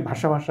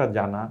ভাষা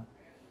জানা,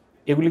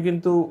 এগুলি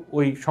কিন্তু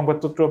ওই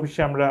সংবাদপত্র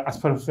অফিসে আমরা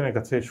আসফার হোসেনের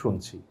কাছে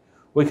শুনছি।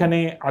 ওইখানে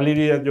আলী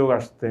রিয়াজও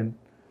আসতেন।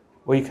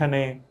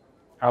 ওইখানে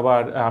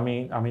আবার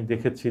আমি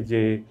দেখেছি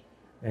যে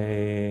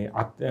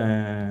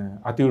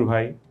আতিউর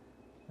ভাই,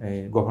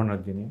 গভর্নর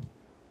যিনি,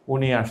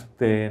 উনি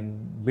আসতেন,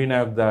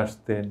 বিনায়ক দা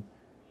আসতেন।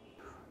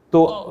 তো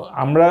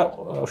আমরা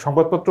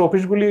সংবাদপত্র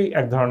অফিসগুলি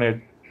এক ধরনের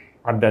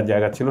আড্ডার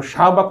জায়গা ছিল।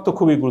 শাহবাগ তো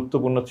খুবই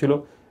গুরুত্বপূর্ণ ছিল।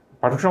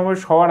 পাঠক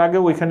সমাবেশ হওয়ার আগে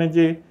ওইখানে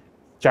যে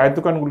চায়ের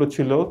দোকানগুলো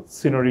ছিল,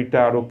 সিনোরিটা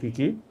আরও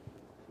কী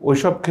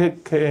ওইসব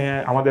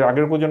আমাদের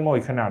আগের প্রজন্ম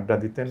ওইখানে আড্ডা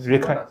দিতেন।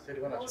 রেখা,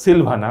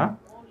 সিলভানা,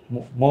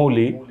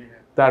 মৌলি,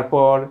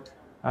 তারপর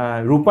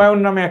রূপায়ণ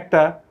নামে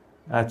একটা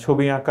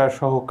ছবি আঁকা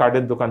সহ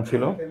কার্ডের দোকান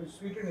ছিল।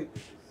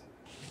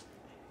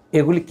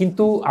 এগুলি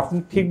কিন্তু আপনি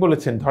ঠিক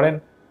বলেছেন। ধরেন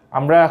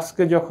আমরা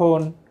আজকে যখন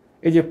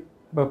এই যে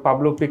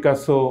পাবলো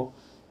পিকাসো,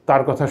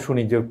 তার কথা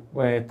শুনি, যে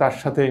তার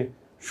সাথে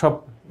সব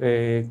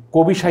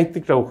কবি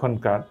সাহিত্যিকরা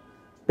ওখানকার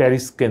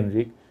প্যারিস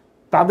কেন্দ্রিক,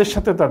 তাদের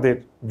সাথে তাদের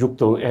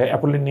যুক্ত,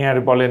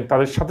 অ্যাপোলিনিয়ার বলেন,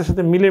 তাদের সাথে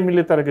সাথে মিলে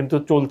মিলে তারা কিন্তু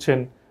চলছেন,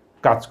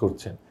 কাজ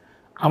করছেন।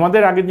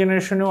 আমাদের আগের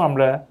জেনারেশনেও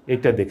আমরা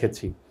এটা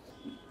দেখেছি।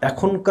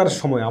 এখনকার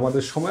সময়,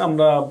 আমাদের সময়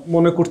আমরা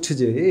মনে করছি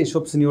যে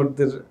এইসব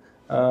সিনিয়রদের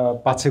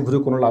পাছে ঘুরে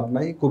কোনো লাভ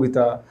নাই।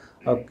 কবিতা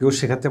কেউ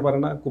শেখাতে পারে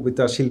না,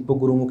 কবিতা শিল্প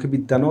গুরুমুখী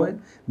বিদ্যা নয়,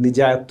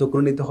 নিজে আয়ত্ত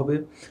করে নিতে হবে।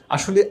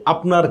 আসলে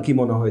আপনার কি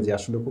মনে হয় যে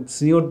আসলে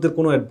সিনিয়রদের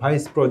কোনো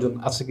অ্যাডভাইস প্রয়োজন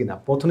আছে কিনা,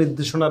 পথ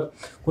নির্দেশনার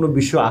কোনো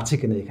বিষয় আছে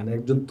কিনা, এখানে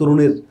একজন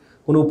তরুণের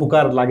কোনো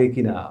উপকার লাগে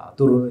কিনা,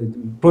 তরুণ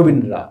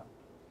প্রবীণরা?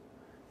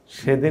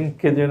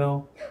 সেদিনকে যেন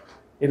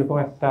এরকম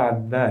একটা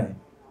আড্ডায়,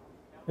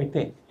 এটা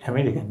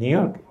আমেরিকা, নিউ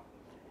ইয়র্কে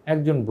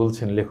একজন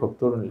বলছেন, লেখক,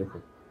 তরুণ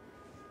লেখক,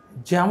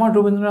 যে আমার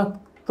রবীন্দ্রনাথ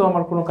তো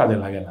আমার কোনো কাজে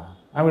লাগে না,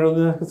 আমি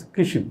রবীন্দ্রনাথ কাছে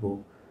কী শিখবো,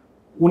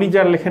 উনি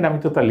যা লেখেন আমি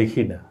তো তা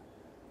লিখি না।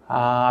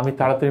 আমি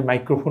তাড়াতাড়ি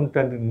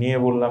মাইক্রোফোনটা নিয়ে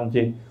বললাম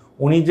যে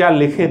উনি যা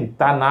লেখেন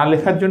তা না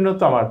লেখার জন্য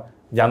তো আমার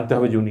জানতে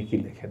হবে যে উনি কী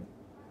লেখেন।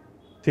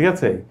 ঠিক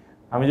আছে,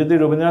 আমি যদি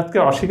রবীন্দ্রনাথকে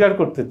অস্বীকার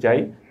করতে চাই,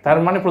 তার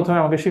মানে প্রথমে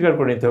আমাকে স্বীকার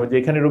করে নিতে হবে যে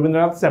এখানে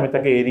রবীন্দ্রনাথ আছে, আমি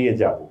তাকে এড়িয়ে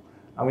যাব।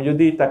 আমি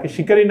যদি তাকে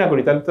স্বীকারই না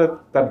করি, তাহলে তো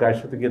তার গায়ের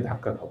সাথে গিয়ে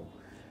ধাক্কা খাবো।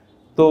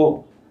 তো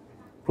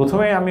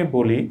প্রথমে আমি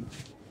বলি,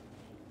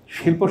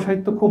 শিল্প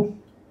সাহিত্য খুব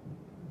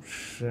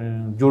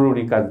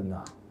জরুরি কাজ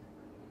না।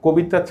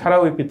 কবিতা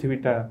ছাড়াও এই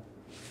পৃথিবীটা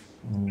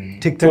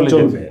ঠিকঠাক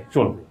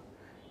চলবে।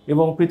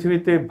 এবং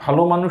পৃথিবীতে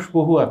ভালো মানুষ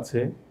বহু আছে,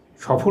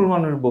 সফল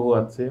মানুষ বহু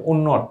আছে,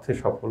 অন্য অর্থে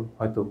সফল,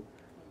 হয়তো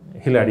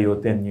হিলারি ও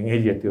তেনজিং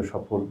এই জাতীয়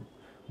সফল,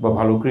 বা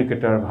ভালো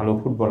ক্রিকেটার, ভালো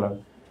ফুটবলার,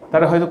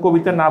 তারা হয়তো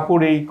কবিতা না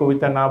পড়েই,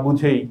 কবিতা না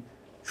বুঝেই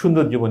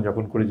সুন্দর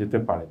জীবনযাপন করে যেতে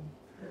পারেন।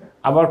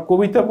 আবার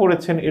কবিতা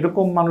পড়েছেন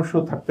এরকম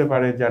মানুষও থাকতে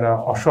পারে যারা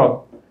অসৎ,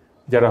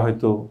 যারা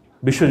হয়তো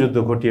বিশ্বযুদ্ধ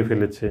ঘটিয়ে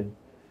ফেলেছে,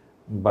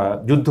 বা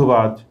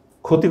যুদ্ধবাজ,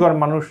 ক্ষতিকর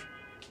মানুষ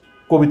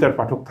কবিতার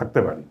পাঠক থাকতে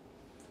পারে।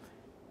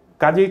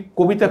 কাজে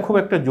কবিতা খুব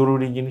একটা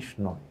জরুরি জিনিস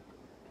নয়।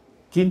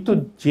 কিন্তু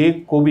যে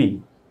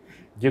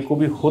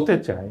কবি হতে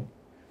চায়,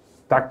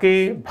 তাকে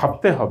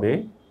ভাবতে হবে,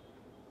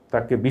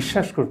 তাকে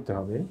বিশ্বাস করতে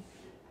হবে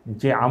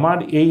যে আমার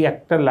এই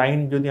একটা লাইন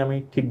যদি আমি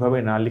ঠিকভাবে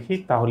না লিখি,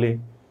 তাহলে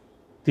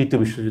তৃতীয়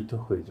বিশ্বযুদ্ধ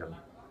হয়ে যাবে,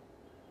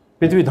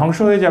 পৃথিবী ধ্বংস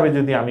হয়ে যাবে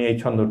যদি আমি এই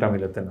ছন্দটা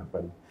মেলাতে না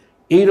পারি।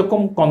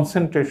 এইরকম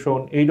কনসেন্ট্রেশন,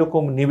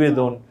 এইরকম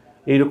নিবেদন,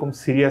 এইরকম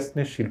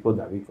সিরিয়াসনেস শিল্প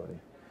দাবি করে।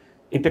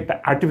 এটা একটা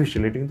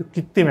আর্টিফিশিয়াল, এটা কিন্তু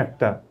কৃত্রিম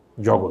একটা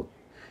জগৎ।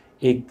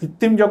 এই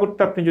কৃত্রিম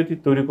জগৎটা আপনি যদি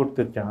তৈরি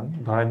করতে চান,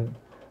 ধরেন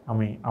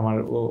আমার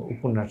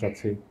উপন্যাস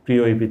আছে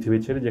প্রিয় এই পৃথিবী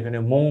ছেড়ে, যেখানে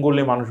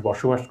মঙ্গলে মানুষ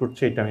বসবাস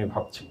করছে, এটা আমি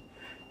ভাবছি।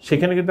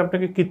 সেখানে কিন্তু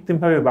আপনাকে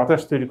কৃত্রিমভাবে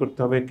বাতাস তৈরি করতে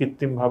হবে,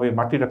 কৃত্রিমভাবে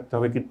মাটি রাখতে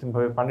হবে,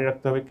 কৃত্রিমভাবে পানি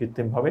রাখতে হবে,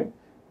 কৃত্রিমভাবে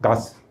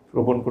গাছ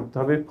রোপণ করতে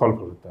হবে, ফল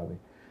ফলাতে হবে।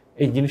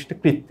 এই জিনিসটা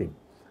কৃত্রিম।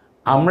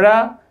 আমরা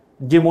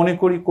যে মনে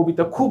করি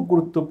কবিতা খুব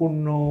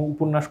গুরুত্বপূর্ণ,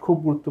 উপন্যাস খুব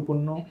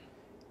গুরুত্বপূর্ণ,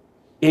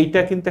 এইটা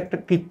কিন্তু একটা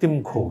কৃত্রিম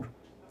ঘোর।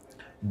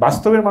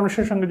 বাস্তবের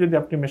মানুষের সঙ্গে যদি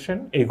আপনি মেশেন,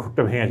 এই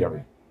ঘোরটা ভেঙে যাবে।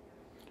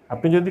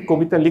 আপনি যদি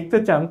কবিতা লিখতে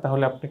চান,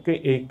 তাহলে আপনাকে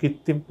এই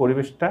কৃত্রিম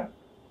পরিবেশটা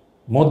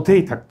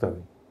মধ্যেই থাকতে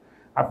হবে।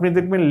 আপনি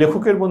দেখবেন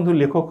লেখকের বন্ধু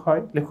লেখক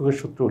হয়, লেখকের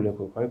শত্রু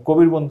লেখক হয়,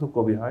 কবির বন্ধু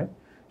কবি হয়,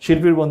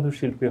 শিল্পীর বন্ধু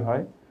শিল্পী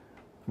হয়,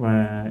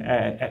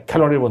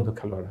 খেলোয়াড়ের বন্ধু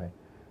খেলোয়াড় হয়।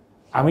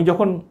 আমি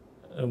যখন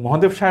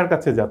মহাদেব শাহের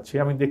কাছে যাচ্ছি,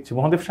 আমি দেখছি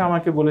মহাদেব শাহ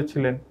আমাকে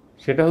বলেছিলেন,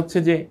 সেটা হচ্ছে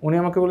যে উনি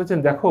আমাকে বলেছেন,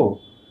 দেখো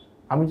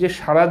আমি যে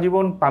সারা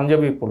জীবন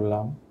পাঞ্জাবি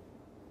পরলাম,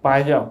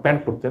 প্যান্ট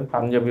পরতেন,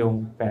 পাঞ্জাবি এবং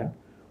প্যান্ট,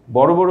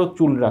 বড় বড়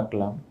চুল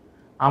রাখলাম,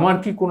 আমার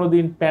কি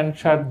কোনোদিন প্যান্ট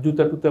শার্ট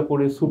জুতা টুতা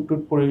পরে স্যুট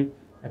টুট পরে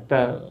একটা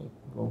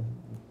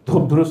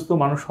ধূপধুরস্ত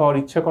মানুষ হওয়ার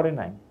ইচ্ছা করে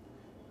নাই?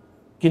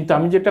 কিন্তু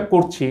আমি যেটা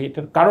করছি,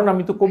 এটার কারণ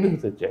আমি তো কবি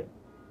হতে চাই,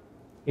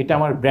 এটা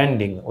আমার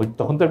ব্র্যান্ডিং।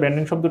 তখন তো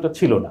ব্র্যান্ডিং শব্দটা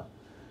ছিল না।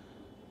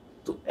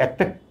 তো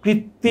একটা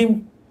কৃত্রিম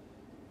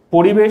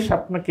পরিবেশ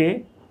আপনাকে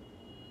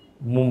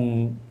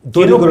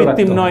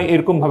কৃত্রিম নয়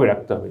এরকমভাবে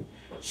রাখতে হবে।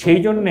 সেই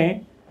জন্যে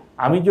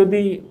আমি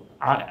যদি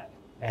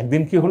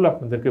একদিন কি হলো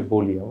আপনাদেরকে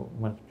বলি,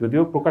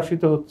 যদিও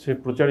প্রকাশিত হচ্ছে,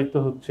 প্রচারিত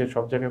হচ্ছে,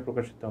 সব জায়গায়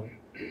প্রকাশিত হবে,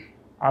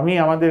 আমি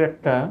আমাদের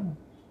একটা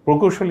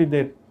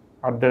প্রকৌশলীদের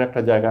আড্ডার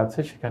একটা জায়গা আছে,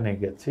 সেখানে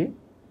গেছি।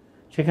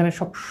 সেখানে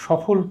সব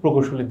সফল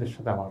প্রকৌশলীদের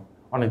সাথে আমার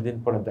অনেকদিন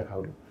পরে দেখা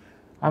হলো।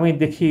 আমি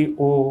দেখি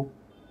ও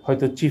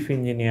হয়তো চিফ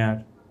ইঞ্জিনিয়ার,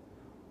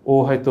 ও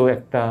হয়তো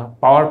একটা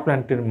পাওয়ার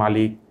প্ল্যান্টের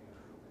মালিক,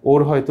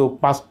 ওর হয়তো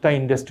 5টা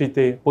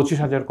ইন্ডাস্ট্রিতে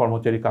 25,000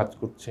 কর্মচারী কাজ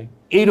করছে,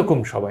 এইরকম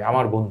সবাই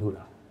আমার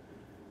বন্ধুরা।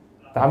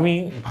 তা আমি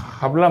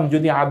ভাবলাম,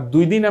 যদি আর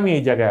 2 দিন আমি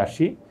এই জায়গায়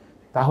আসি,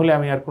 তাহলে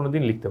আমি আর কোনো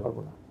দিন লিখতে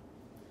পারবো না।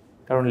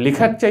 কারণ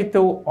লেখার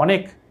চাইতেও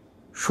অনেক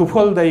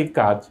সুফলদায়ী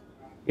কাজ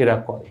এরা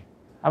করে।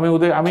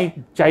 আমি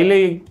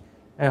চাইলেই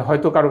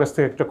হয়তো কারো কাছ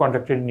থেকে একটা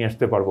কন্ট্রাক্টর নিয়ে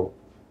আসতে পারবো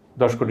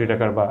 10 কোটি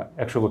টাকার বা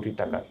 100 কোটি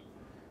টাকার,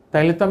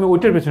 তাইলে তো আমি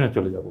ওইটার পেছনে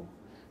চলে যাব।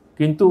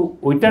 কিন্তু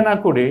ওইটা না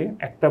করে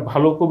একটা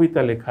ভালো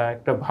কবিতা লেখা,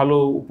 একটা ভালো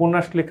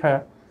উপন্যাস লেখা,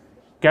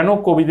 কেন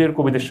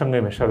কবিদের সঙ্গে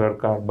মেশা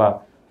দরকার, বা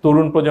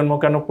তরুণ প্রজন্ম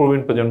কেন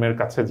প্রবীণ প্রজন্মের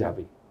কাছে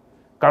যাবে?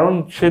 কারণ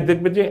সে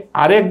দেখবে যে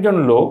আরেকজন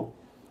লোক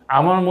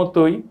আমার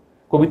মতোই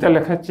কবিতা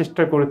লেখার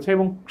চেষ্টা করেছে,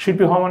 এবং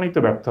শিল্পী হওয়া মানেই তো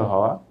ব্যর্থ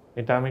হওয়া।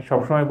 এটা আমি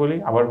সবসময় বলি,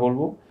 আবার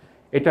বলবো,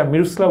 এটা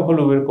মিরোস্লাভ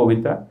হলুবের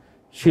কবিতা,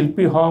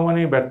 শিল্পী হওয়া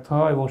মানেই ব্যর্থ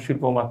হওয়া, এবং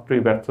শিল্প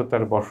মাত্রই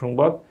ব্যর্থতার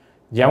বশংবদ।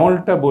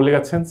 যেমনটা বলে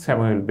গেছেন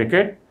স্যামুয়েল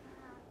বেকেট,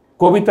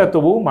 কবিতা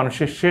তবু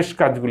মানুষের শেষ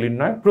কাজগুলির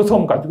নয়, প্রথম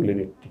কাজগুলির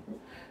একটি।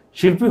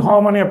 শিল্পী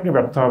হওয়া মানে আপনি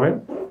ব্যর্থ হবেন,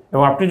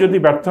 এবং আপনি যদি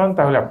ব্যর্থ হন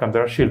তাহলে আপনার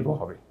দ্বারা শিল্প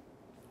হবে।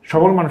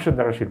 সবল মানুষের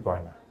দ্বারা শিল্প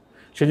হয় না,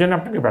 সেজন্য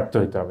আপনাকে ব্যর্থ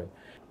হতে হবে।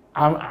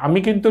 আমি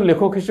কিন্তু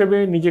লেখক হিসেবে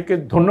নিজেকে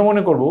ধন্য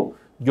মনে করব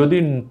যদি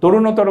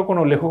তরুণতর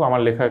কোনো লেখক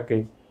আমার লেখাকে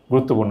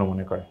গুরুত্বপূর্ণ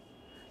মনে করে।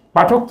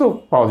 পাঠক তো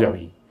পাওয়া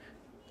যাবেই,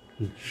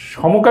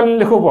 সমকালীন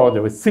লেখক পাওয়া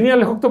যাবে, সিনিয়র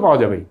লেখক তো পাওয়া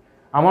যাবেই।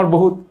 আমার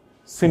বহুত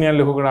সিনিয়র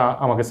লেখকরা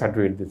আমাকে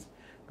সার্টিফিকেট দিয়েছে,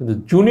 কিন্তু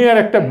জুনিয়র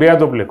একটা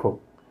বেয়াদব লেখক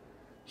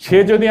সে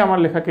যদি আমার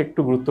লেখাকে একটু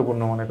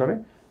গুরুত্বপূর্ণ মনে করে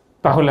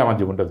তাহলে আমার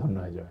জীবনটা ধন্য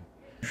হয়ে যাবে।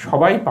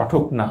 সবাই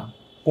পাঠক না,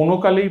 কোনো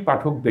কালেই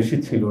পাঠক বেশি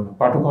ছিল না।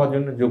 পাঠক হওয়ার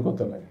জন্য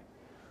যোগ্যতা লাগে।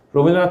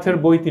 রবীন্দ্রনাথের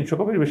বই 300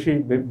 কপির বেশি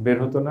বের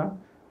হতো না,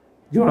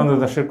 জীবনানন্দ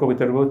দাশের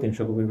কবিতার বই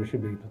 300 কপির বেশি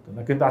বের হতো না,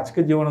 কিন্তু আজকে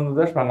জীবনানন্দ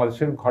দাশ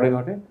বাংলাদেশের ঘরে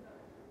ঘরে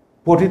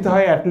পঠিত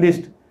হয়।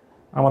 অ্যাটলিস্ট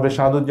আমাদের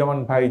শাহাদুজ্জামান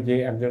ভাই যে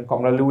একজন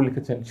কমলালেবু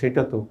লিখেছেন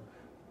সেটা তো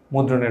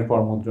মুদ্রণের পর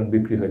মুদ্রণ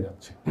বিক্রি হয়ে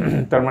যাচ্ছে।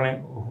 তার মানে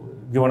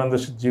জীবনানন্দ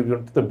দাশের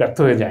জীবনটা তো ব্যর্থ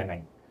হয়ে যায়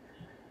নাই।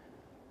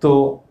 তো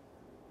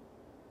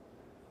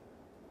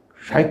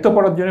সাহিত্য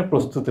পড়ার জন্য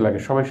প্রস্তুতি লাগে,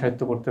 সবাই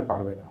সাহিত্য পড়তে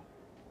পারবে না।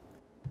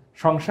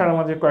 সংসার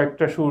মাঝে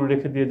কয়েকটা সুর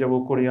রেখে দিয়ে যাব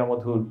করিয়া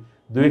মধুর,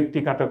 দু একটি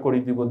কাঁটা করি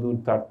দিব দূর,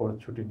 তারপর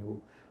ছুটি নেব।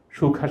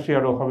 সুখ হাসি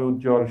আরও হবে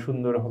উজ্জ্বল,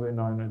 সুন্দর হবে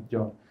নয়নের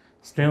জল,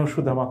 স্নেহ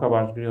সুধা মাখা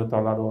বাসগৃহ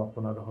তলারও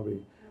আপনার হবে।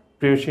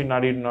 প্রেয়সী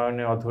নারীর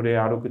নয়নে অধরে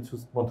আরও কিছু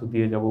মধু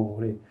দিয়ে যাব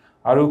ভরে,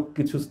 আরও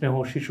কিছু স্নেহ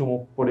শিশু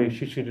মুখ পড়ে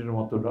শিশিরের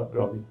মতো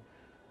রবে।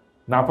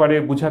 না পারে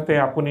বুঝাতে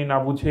আপনি না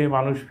বুঝে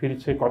মানুষ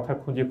ফিরছে কথা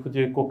খুঁজে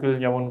খুঁজে, কোকিল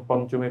যেমন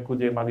পঞ্চমে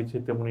খুঁজে মাগিছে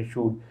তেমনি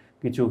সুর,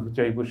 কিছু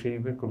চাইব সেই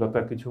বেকুলতা,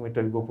 কিছু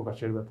মেটাইব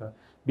প্রকাশের ব্যথা,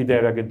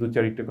 বিদায়ের আগে দু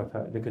চারিটা কথা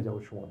রেখে যাবো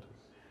সুমধুর।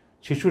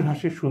 শিশুর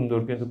হাসি সুন্দর,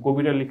 কিন্তু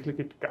কবিরা লিখলে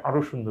এটাকে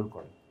আরো সুন্দর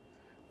করে।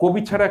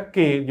 কবি ছাড়া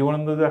কে,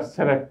 জীবনানন্দ দাশ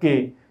ছাড়া কে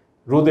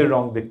রোদের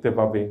রং দেখতে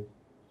পাবে,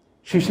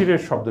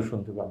 শিশিরের শব্দ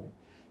শুনতে পাবে?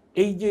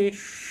 এই যে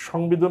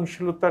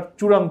সংবেদনশীলতার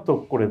চূড়ান্ত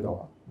করে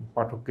দেওয়া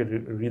পাঠকের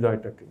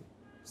হৃদয়টাকে,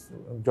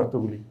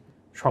 যতগুলি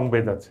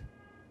সংবেদ আছে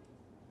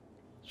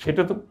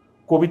সেটা তো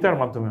কবিতার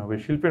মাধ্যমে হবে,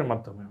 শিল্পের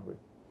মাধ্যমে হবে।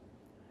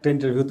 একটা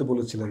ইন্টারভিউতে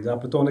বলেছিলেন যে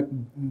আপনি তো অনেক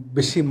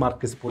বেশি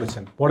মার্কেজ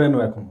পড়েছেন, পড়েনও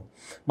এখনো।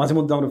 মাঝে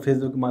মধ্যে আমরা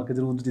ফেসবুকে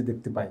মার্কেজের উদ্ধৃতি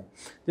দেখতে পাই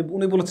যে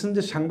উনি বলেছেন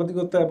যে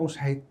সাংবাদিকতা এবং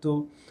সাহিত্য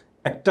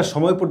একটা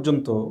সময়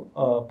পর্যন্ত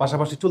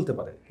পাশাপাশি চলতে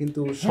পারে,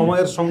 কিন্তু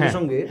সময়ের সঙ্গে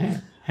সঙ্গে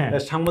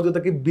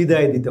সাংবাদিকতাকে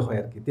বিদায় দিতে হয়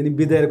আর কি। তিনি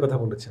বিদায়ের কথা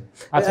বলেছেন।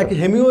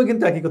 হেমিও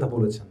কিন্তু একই কথা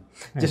বলেছেন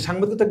যে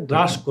সাংবাদিকতা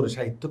গ্রাস করে,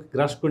 সাহিত্যকে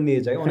গ্রাস করে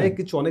নিয়ে যায়, অনেক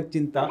কিছু, অনেক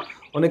চিন্তা,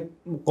 অনেক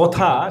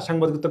কথা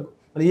সাংবাদিকতা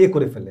মানে ইয়ে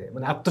করে ফেলে,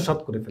 মানে আত্মসাৎ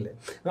করে ফেলে।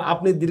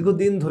 আপনি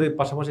দীর্ঘদিন ধরে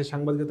পাশাপাশি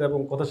সাংবাদিকতা এবং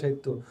কথা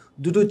সাহিত্য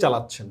দুটোই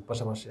চালাচ্ছেন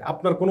পাশাপাশি,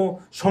 আপনার কোনো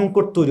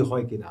সংকট তৈরি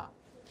হয় কি না?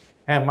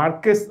 হ্যাঁ,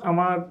 মার্কেস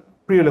আমার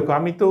প্রিয় লেখক।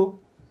 আমি তো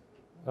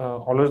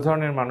অলস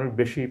ধরনের মানুষ,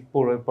 বেশি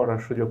পড়ার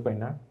সুযোগ পাই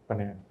না,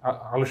 মানে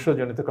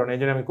আলস্যজনিত কারণে। এই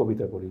জন্য আমি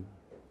কবিতা পড়ি,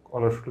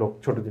 অলস লোক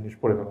ছোট জিনিস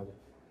পড়ে ফেলা যায়।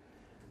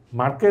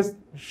 মার্কেস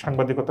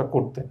সাংবাদিকতা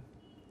করতেন,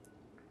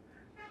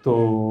 তো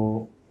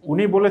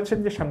উনি বলেছেন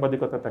যে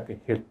সাংবাদিকতা তাকে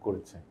হেল্প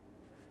করেছে।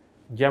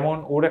 যেমন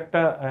ওর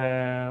একটা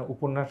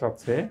উপন্যাস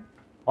আছে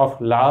of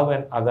love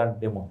and other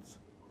demons.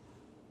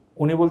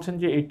 উনি বলছেন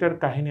যে এইটার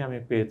কাহিনী আমি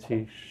পেয়েছি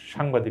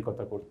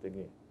সাংবাদিকতা করতে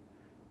গিয়ে।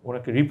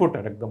 ওনাকে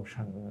রিপোর্টার, একদম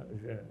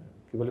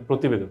কি বলে,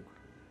 প্রতিবেদক।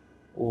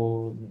 ও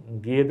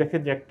গিয়ে দেখে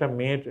যে একটা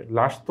মেয়ের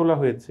লাশ তোলা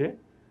হয়েছে,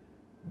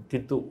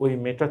 কিন্তু ওই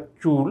মেয়েটার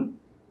চুল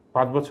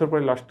 5 বছর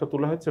পরে লাশটা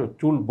তোলা হয়েছে,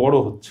 চুল বড়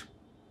হচ্ছে,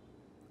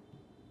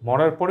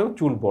 মরার পরেও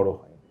চুল বড়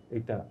হয়,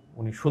 এটা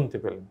উনি শুনতে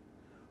পেলেন।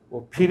 ও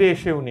ফিরে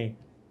এসে উনি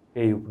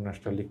এই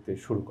উপন্যাসটা লিখতে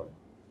শুরু করেন।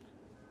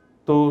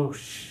 তো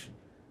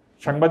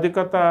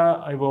সাংবাদিকতা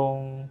এবং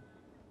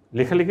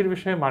লেখালেখির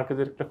বিষয়ে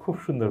মার্কেজের একটা খুব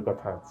সুন্দর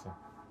কথা আছে।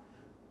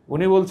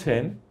 উনি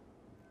বলছেন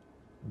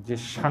যে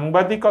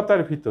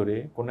সাংবাদিকতার ভিতরে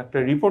কোন একটা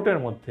রিপোর্টের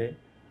মধ্যে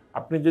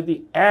আপনি যদি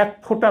এক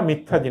ফোঁটা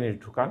মিথ্যা জিনিস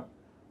ঢুকান,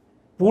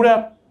 পুরা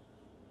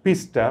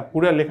পিসটা,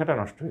 পুরা লেখাটা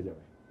নষ্ট হয়ে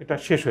যাবে, এটা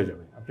শেষ হয়ে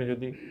যাবে, আপনি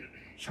যদি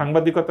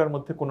সাংবাদিকতার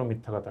মধ্যে কোনো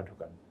মিথ্যা কথা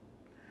ঢুকান।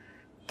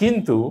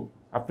 কিন্তু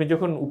আপনি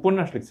যখন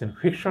উপন্যাস লিখছেন,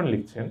 ফিকশন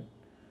লিখছেন,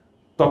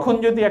 তখন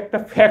যদি একটা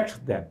ফ্যাক্ট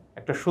দেন,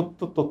 একটা সত্য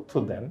তথ্য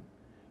দেন,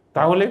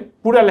 তাহলে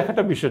পুরা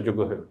লেখাটা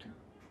বিশ্বাসযোগ্য হয়ে ওঠে।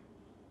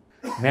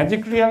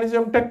 ম্যাজিক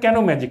রিয়ালিজমটা কেন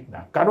ম্যাজিক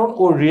না? কারণ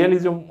ও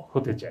রিয়ালিজম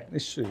হতে চায়।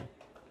 নিশ্চয়ই।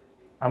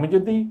 আমি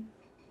যদি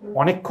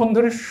অনেকক্ষণ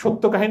ধরে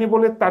সত্য কাহিনী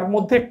বলে তার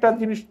মধ্যে একটা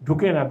জিনিস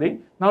ঢুকে না দিই,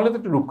 নাহলে তো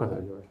একটা রূপকথা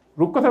হয়ে যাবে।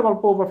 রূপকথার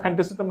গল্প বা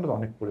ফ্যান্টাসি তো আমরা তো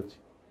অনেক পড়েছি,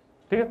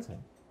 ঠিক আছে?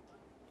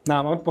 না,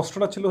 আমার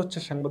প্রশ্নটা ছিল হচ্ছে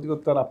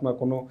সাংবাদিকতার আপনার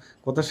কোনো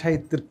কথা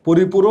সাহিত্যের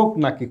পরিপূরক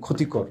নাকি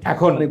ক্ষতিকর?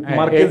 এখন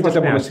মার্কেজ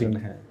যেটা বলেছিলেন।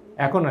 হ্যাঁ,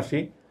 এখন আসি,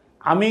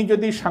 আমি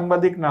যদি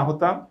সাংবাদিক না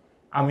হতাম,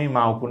 আমি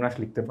মা উপন্যাস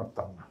লিখতে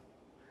পারতাম না।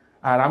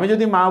 আর আমি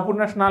যদি মা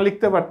উপন্যাস না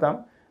লিখতে পারতাম,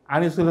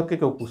 আনিসুল হককে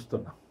কেউ পুষতো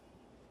না।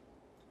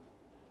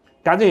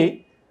 কাজেই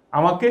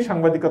আমাকে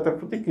সাংবাদিকতার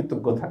প্রতি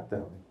কৃতজ্ঞ থাকতে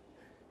হবে।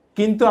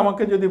 কিন্তু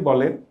আমাকে যদি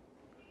বলেন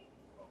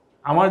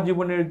আমার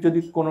জীবনের যদি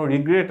কোনো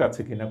রিগ্রেট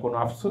আছে কিনা, কোনো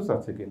আফসোস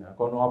আছে কিনা,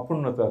 কোনো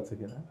অপূর্ণতা আছে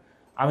কিনা,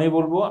 আমি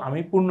বলবো আমি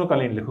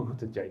পূর্ণকালীন লেখক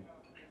হতে চাই।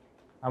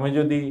 আমি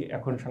যদি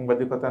এখন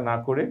সাংবাদিকতা না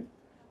করে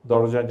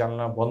দরজা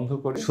জানলা বন্ধ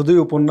করে শুধুই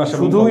উপন্যাস,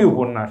 শুধুই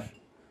উপন্যাস,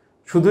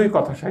 শুধুই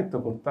কথা সাহিত্য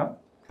করতাম।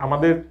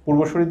 আমাদের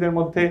পূর্বসূরীদের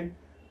মধ্যে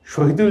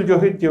শহীদুল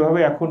জহির যেভাবে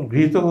এখন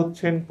গৃহীত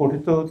হচ্ছেন,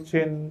 পঠিত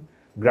হচ্ছেন,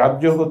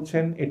 গ্রাহ্য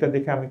হচ্ছেন, এটা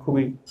দেখে আমি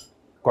খুবই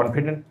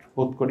কনফিডেন্ট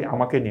বোধ করি,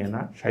 আমাকে নিয়ে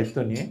না, সাহিত্য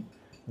নিয়ে,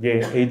 যে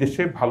এই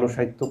দেশে ভালো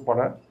সাহিত্য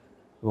পড়ার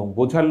এবং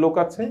বোঝার লোক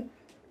আছে।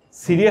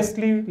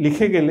 সিরিয়াসলি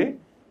লিখে গেলে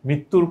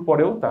মৃত্যুর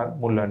পরেও তার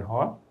মূল্যায়ন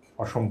হওয়া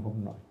অসম্ভব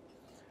নয়।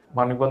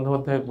 মানিক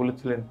বন্দ্যোপাধ্যায়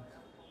বলেছিলেন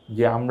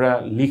যে আমরা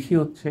লিখি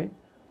হচ্ছে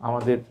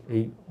আমাদের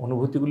এই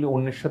অনুভূতিগুলি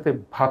অন্যের সাথে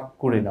ভাগ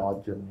করে নেওয়ার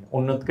জন্য,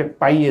 অন্যকে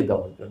পাইয়ে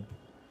দেওয়ার জন্য।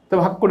 তো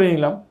ভাগ করে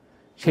নিলাম,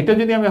 সেটা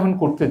যদি আমি এখন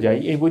করতে যাই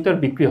এই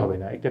বইটার বিক্রি হবে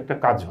না, এটা একটা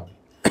কাজ হবে।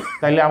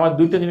 তাইলে আমার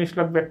দুইটা জিনিস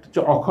লাগবে, একটা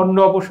হচ্ছে অখণ্ড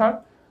অবসর,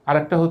 আর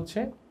একটা হচ্ছে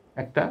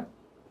একটা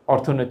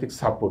অর্থনৈতিক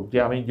সাপোর্ট, যে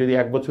আমি যদি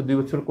 1 বছর 2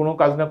 বছর কোনো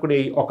কাজ না করে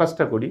এই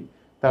অকাজটা করি,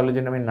 তাহলে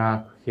যেন আমি না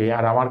খেয়ে,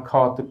 আর আমার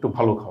খাওয়া তো একটু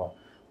ভালো খাওয়া,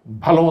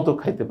 ভালো মতো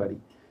খাইতে পারি,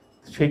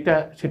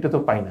 সেটা তো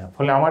পাই না।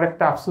 ফলে আমার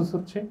একটা আফসোস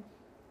হচ্ছে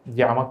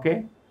যে আমাকে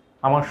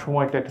আমার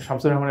সময়টা, একটা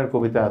শামসুর রহমানের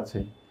কবিতা আছে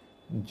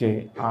যে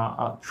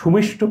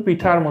সুমিষ্ট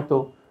পিঠার মতো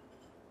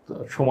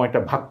সময়টা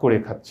ভাগ করে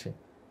খাচ্ছে,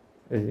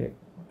 এই যে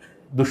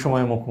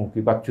দুঃসময় মুখোমুখি,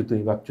 বাচ্চু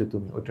তুই বাচ্চু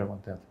তুমি, ওইটার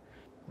মধ্যে আছে।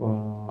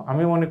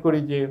 আমি মনে করি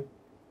যে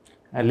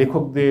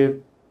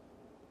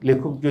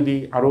লেখক যদি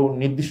আরও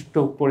নির্দিষ্ট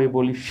করে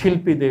বলি,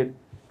 শিল্পীদের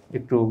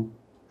একটু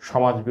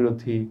সমাজ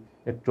বিরোধী,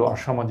 একটু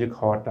অসামাজিক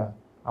হওয়াটা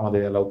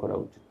আমাদের অ্যালাউ করা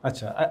উচিত।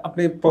 আচ্ছা,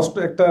 আপনি প্রশ্ন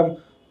একটা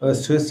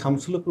সৈয়দ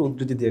শামসুল হকের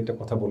উদ্ধৃতি দিয়ে একটা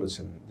কথা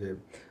বলেছেন যে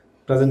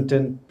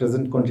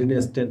প্রেজেন্ট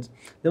কন্টিনিউয়াস টেন্স।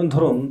 যেমন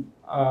ধরুন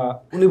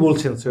উনি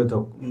বলছেন, সৈয়দ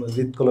হক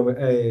রিদ কলমে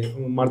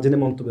মার্জিনে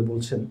মন্তব্যে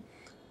বলছেন,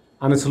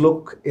 আনিসুল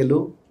হক এলো,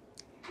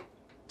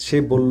 সে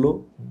বলল,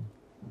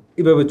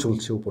 এভাবে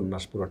চলছে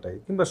উপন্যাস পুরোটাই।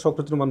 কিংবা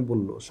শওকতুজ্জামান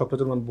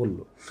বলল।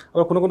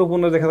 আবার কোনো কোনো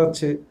উপন্যাস দেখা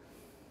যাচ্ছে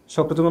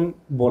শওকতুজ্জামান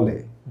বলে,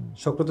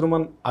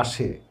 শওকতুজ্জামান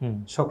আসে,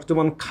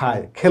 শওকতুজ্জামান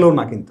খায়, খেলো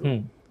না কিন্তু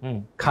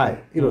খায়,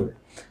 এভাবে।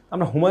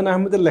 আমরা হুমায়ুন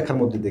আহমেদের লেখার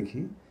মধ্যে দেখি,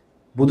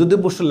 বুদ্ধদেব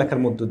বসুর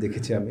লেখার মধ্যে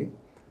দেখেছি, আমি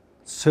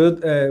সৈয়দ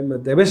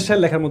দেবেশ শাহের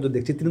লেখার মধ্যে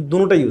দেখছি, তিনি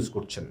দুটোটাই ইউজ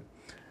করছেন।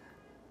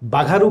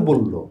 বাঘারু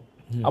বলল,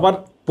 আবার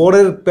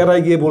পরের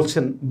প্যারায় গিয়ে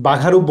বলছেন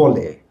বাঘারু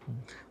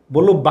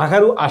বললো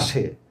বাঘারু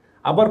আসে,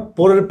 আবার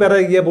পরের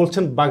প্যারায় গিয়ে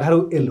বলছেন বাঘারু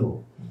এলো।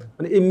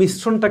 মানে এই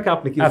মিশ্রণটাকে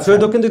আপনি কি,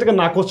 সৈয়দ কিন্তু এটাকে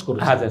নাকচ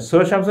করেছেন। আচ্ছা,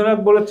 সৈয়দ শামসুল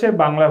হক বলেছে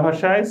বাংলা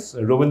ভাষায়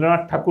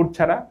রবীন্দ্রনাথ ঠাকুর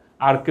ছাড়া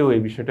আর কেউ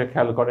এই বিষয়টা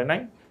খেয়াল করে নাই,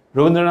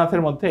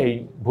 রবীন্দ্রনাথের মধ্যে এই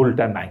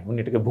ভুলটা নাই, উনি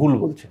এটাকে ভুল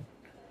বলছেন।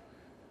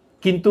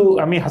 কিন্তু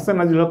আমি হাসান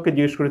নাজিল হককে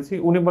জিজ্ঞেস করেছি,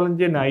 উনি বলেন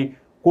যে নাই,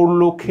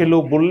 করলো খেলো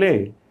বললে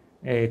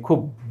খুব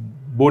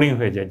বোরিং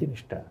হয়ে যায়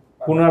জিনিসটা,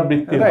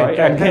 পুনরাবৃত্তি হয়,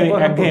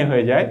 একঘেয়ে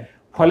হয়ে যায়।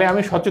 ফলে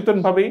আমি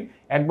সচেতনভাবেই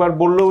একবার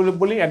বললো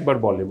বলি, একবার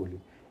বলি।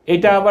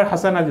 এটা আবার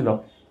হাসান নাজিল হক।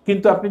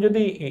 কিন্তু আপনি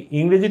যদি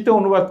ইংরেজিতে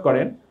অনুবাদ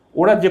করেন,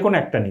 ওরা যে কোনো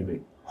একটা নিবে,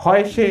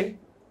 হয় সে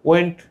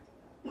ওয়েন্ট,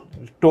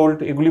 টোল্ড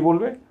এগুলি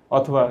বলবে,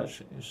 অথবা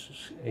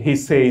হি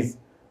সেইজ,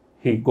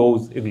 হি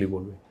গোজ এগুলি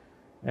বলবে।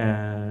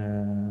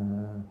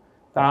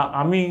 তা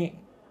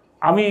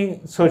আমি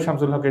সৈয়দ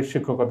শামসুল হকের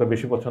শিক্ষকতা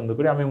বেশি পছন্দ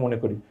করি। আমি মনে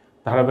করি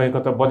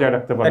ধারাবাহিকতা বজায়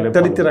রাখতে পারলে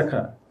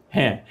রাখা,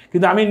 হ্যাঁ,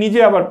 কিন্তু আমি নিজে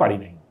আবার পারি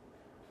নাই।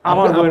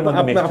 আমার বইয়ের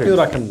মধ্যে আপনিও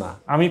রাখেন না,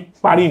 আমি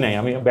পারি নাই,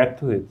 আমি ব্যর্থ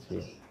হয়েছি,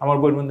 আমার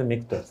বইয়ের মধ্যে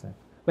মিক্সড আছে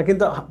না।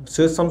 কিন্তু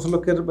সৈয়দ শামসুল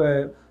হকের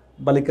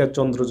বালিকার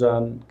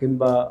চন্দ্রযান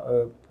কিংবা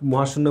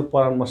মহাশূন্য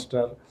পরাণ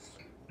মাস্টার,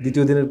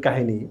 দ্বিতীয় দিনের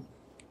কাহিনী,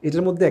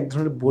 এটার মধ্যে এক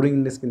ধরনের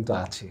বোরিংনেস কিন্তু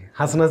আছে।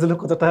 হাসান নাজিলের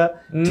কথাটা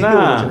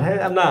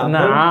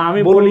না,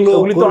 আমি বলি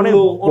ওগুলি তো অনেক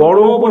বড়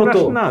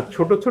উপন্যাস না,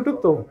 ছোট ছোট।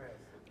 তো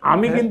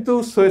আমি কিন্তু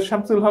সৈয়দ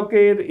শামসুল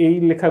হকের এই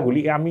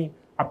লেখাগুলি,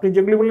 আপনি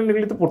যেগুলি বললেন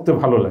এগুলি তো পড়তে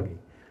ভালো লাগে,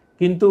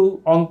 কিন্তু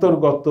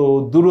অন্তর্গত,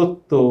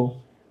 দূরত্ব,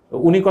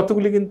 উনি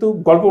কতগুলি কিন্তু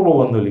গল্প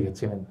প্রবন্ধ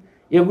লিখেছিলেন।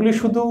 এগুলি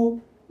শুধু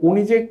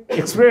উনি যে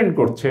এক্সপেরিমেন্ট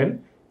করছেন,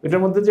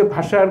 এটার মধ্যে যে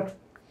ভাষার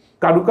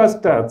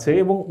কারুকাজটা আছে,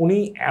 এবং উনি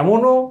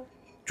এমনও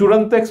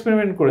চূড়ান্ত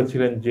এক্সপেরিমেন্ট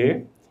করেছিলেন যে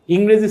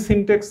ইংরেজি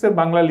সিনট্যাক্সে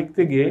বাংলা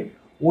লিখতে গিয়ে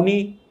উনি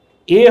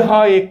এ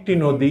হয় একটি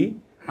নদী,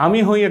 আমি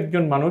হই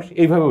একজন মানুষ,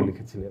 এইভাবেও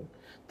লিখেছিলেন।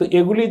 তো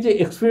এগুলি যে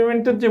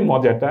এক্সপেরিমেন্টের যে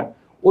মজাটা,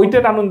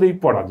 ওইটার আনন্দেই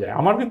পড়া যায়,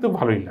 আমার কিন্তু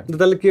ভালোই লাগে।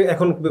 তাহলে কি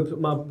এখন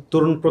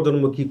তরুণ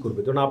প্রজন্ম কি করবে?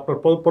 যেমন আপনার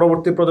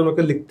পরবর্তী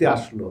প্রজন্মকে লিখতে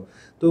আসলো,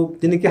 তো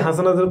তিনি কি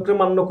হাসান নাজিলকে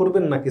মান্য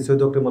করবেন নাকি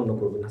সৈয়দ হককে মান্য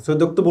করবেন?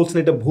 সৈয়দ হক তো বলছেন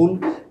এটা ভুল,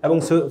 এবং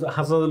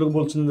হাসান নাজিল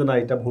বলছেন যে না,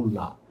 এটা ভুল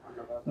না।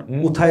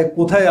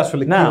 কোথায়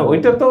আসলে না,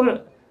 ওইটা তো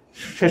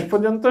শেষ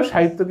পর্যন্ত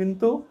সাহিত্য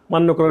কিন্তু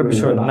মান্য করার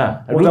বিষয় না,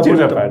 রুচির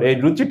ব্যাপার। এই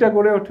রুচিটা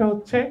গড়ে ওঠে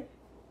হচ্ছে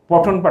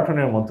পঠন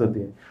পাঠনের মধ্য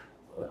দিয়ে।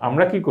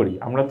 আমরা কি করি,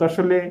 আমরা তো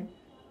আসলে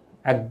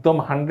একদম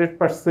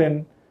 100%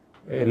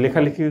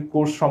 লেখালেখি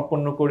কোর্স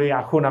সম্পন্ন করে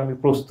এখন আমি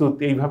প্রস্তুত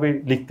এইভাবে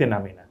লিখতে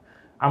নামি না।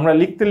 আমরা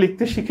লিখতে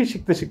লিখতে শিখি,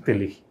 শিখতে শিখতে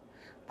লিখি।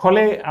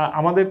 ফলে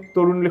আমাদের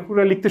তরুণ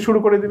লেখকরা লিখতে শুরু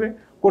করে দেবে,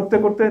 করতে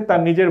করতে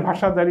তার নিজের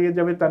ভাষা দাঁড়িয়ে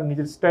যাবে, তার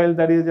নিজের স্টাইল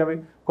দাঁড়িয়ে যাবে।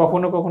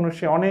 কখনো কখনো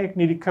সে অনেক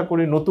নিরীক্ষা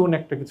করে নতুন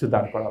একটা কিছু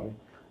দাঁড় করাবে,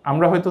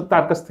 আমরা হয়তো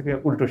তার কাছ থেকে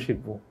উল্টো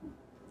শিখব।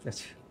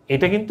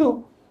 এটা কিন্তু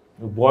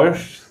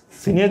বয়স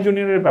সিনিয়র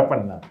জুনিয়রের ব্যাপার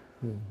না।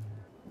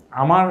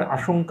 আমার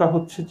আশঙ্কা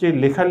হচ্ছে যে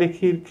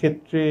লেখালেখির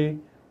ক্ষেত্রে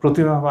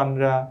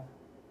প্রতিভাবানরা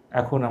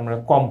এখন আমরা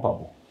কম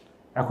পাবো,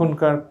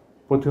 এখনকার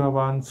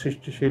প্রতিভাবান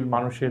সৃষ্টিশীল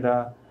মানুষেরা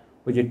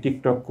ওই যে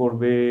টিকটক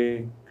করবে,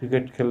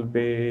 ক্রিকেট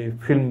খেলবে,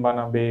 ফিল্ম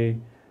বানাবে,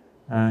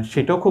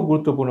 সেটাও খুব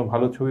গুরুত্বপূর্ণ,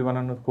 ভালো ছবি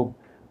বানানো খুব,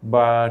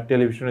 বা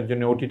টেলিভিশনের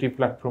জন্য ওটিটি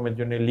প্ল্যাটফর্মের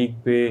জন্য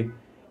লিখবে,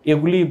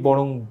 এগুলি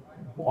বরং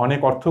অনেক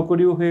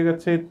অর্থকরীও হয়ে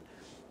গেছে,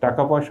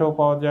 টাকা পয়সাও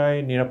পাওয়া যায়,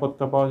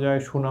 নিরাপত্তা পাওয়া যায়,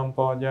 সুনাম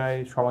পাওয়া যায়,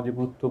 সমাজে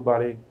গুরুত্ব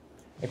বাড়ে।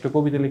 একটা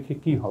কবিতা লিখে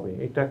কি হবে,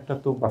 এটা একটা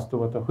তো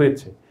বাস্তবতা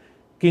হয়েছে।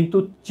 কিন্তু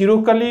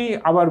চিরকালই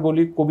আবার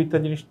বলি, কবিতা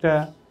জিনিসটা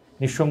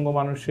নিঃসঙ্গ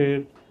মানুষের,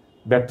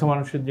 ব্যর্থ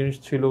মানুষের জিনিস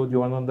ছিল।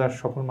 জীবনানন্দ দাশ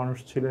সফল মানুষ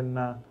ছিলেন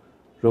না।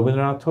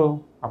 রবীন্দ্রনাথও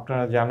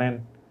আপনারা জানেন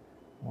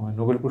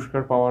নোবেল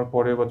পুরস্কার পাওয়ার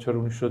পরে বছর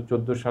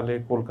 1914 সালে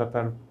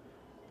কলকাতার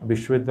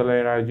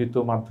বিশ্ববিদ্যালয়ের আয়োজিত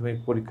মাধ্যমিক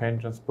পরীক্ষা,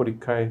 এন্ট্রান্স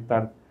পরীক্ষায়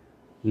তার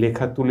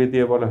লেখা তুলে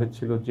দিয়ে বলা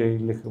হয়েছিল যে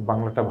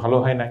বাংলাটা ভালো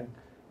হয় নাই,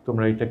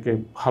 তোমরা এটাকে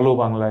ভালো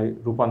বাংলায়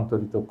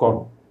রূপান্তরিত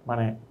করো।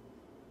 মানে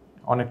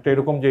অনেকটা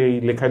এরকম যে এই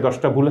লেখায়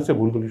 10টা ভুল আছে,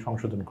 ভুলগুলি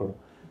সংশোধন করো।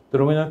 তো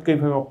রবীন্দ্রনাথকে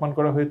এইভাবে অপমান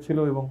করা হয়েছিল।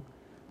 এবং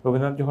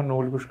রবীন্দ্রনাথ যখন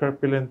নোবেল পুরস্কার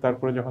পেলেন,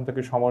 তারপরে যখন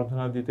তাকে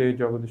সম্বর্ধনা দিতে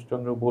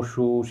জগদীশচন্দ্র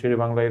বসু, শেরে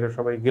বাংলা এরা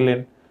সবাই গেলেন,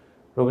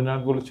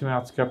 রবীন্দ্রনাথ বলেছিলেন,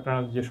 আজকে আপনারা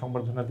যে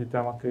সম্বর্ধনা দিতে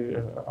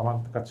আমার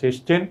কাছে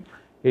এসছেন,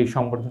 এই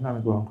সম্বর্ধনা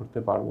আমি গ্রহণ করতে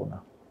পারবো না।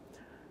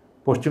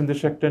 পশ্চিম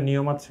দেশে একটা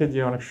নিয়ম আছে যে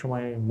অনেক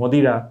সময়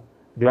মোদিরা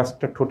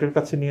গ্লাসটা ঠোঁটের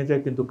কাছে নিয়ে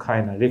যায় কিন্তু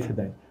খায় না, রেখে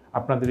দেয়।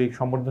 আপনাদের এই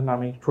সম্বর্ধনা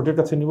আমি ঠোঁটের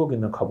কাছে নিব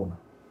কিন্তু খাবো না,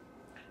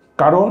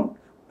 কারণ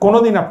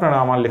কোনোদিন আপনারা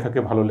আমার লেখাকে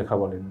ভালো লেখা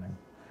বলেন নাই।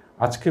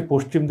 আজকে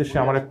পশ্চিম দেশে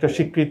আমার একটা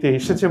স্বীকৃতি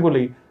এসেছে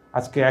বলেই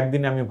আজকে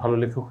একদিনে আমি ভালো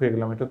লেখক হয়ে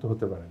গেলাম, এটা তো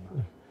হতে পারে না।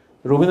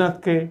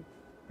 রবীন্দ্রনাথকে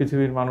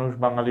পৃথিবীর মানুষ,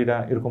 বাঙালিরা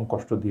এরকম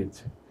কষ্ট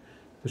দিয়েছে।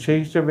 তো সেই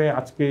হিসেবে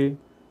আজকে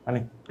মানে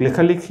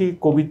লেখালেখি,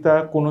 কবিতা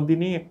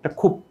কোনোদিনই একটা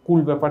খুব কুল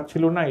ব্যাপার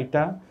ছিল না।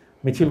 এটা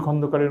মিছিল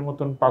খন্দকারের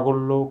মতন পাগল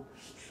লোক,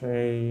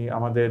 সেই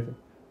আমাদের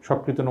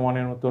সক্রিত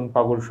নোমানের মতন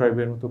পাগল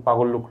সাহেবের মতো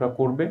পাগল লোকরা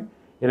করবে।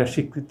 এরা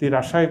স্বীকৃতির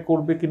আশায়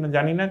করবে কিনা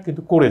জানি না,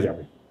 কিন্তু করে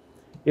যাবে।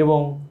 এবং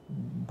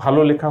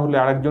ভালো লেখা হলে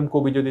আরেকজন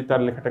কবি যদি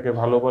তার লেখাটাকে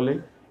ভালো বলে,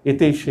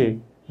 এতেই সে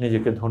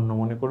নিজেকে ধন্য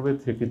মনে করবে,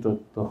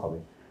 কৃতিত্ব হবে।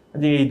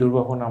 যে এই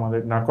দুর্ভাবনা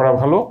আমাদের না করা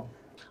ভালো।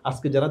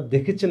 আজকে যারা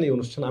দেখেছেন এই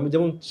অনুষ্ঠান, আমি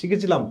যেমন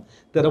শিখেছিলাম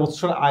 13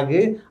 বছর আগে,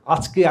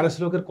 আজকে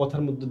আনিসুল হকের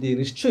কথার মধ্যে দিয়ে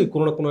নিশ্চয়ই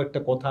কোনো না কোনো একটা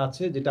কথা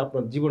আছে যেটা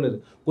আপনার জীবনের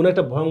কোনো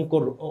একটা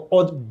ভয়ঙ্কর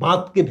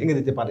বাঁধকে ভেঙে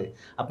দিতে পারে।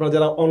 আপনারা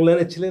যারা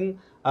অনলাইনে ছিলেন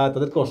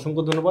তাদেরকে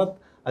অসংখ্য ধন্যবাদ,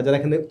 আর যারা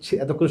এখানে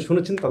এতক্ষণ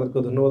শুনেছেন তাদেরকে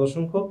ধন্যবাদ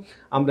অসংখ্য।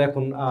 আমরা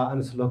এখন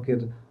আনিসুল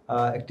হকের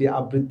একটি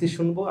আবৃত্তি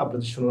শুনবো,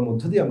 আবৃত্তি শোনার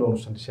মধ্য দিয়ে আমরা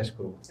অনুষ্ঠানটি শেষ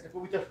করবো।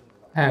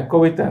 হ্যাঁ,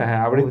 কবিতা,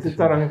 হ্যাঁ, আবৃত্তি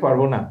তো আর আমি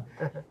পারবো না।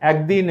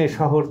 একদিন এ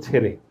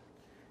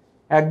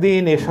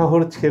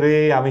শহর ছেড়ে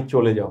আমি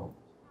চলে যাব,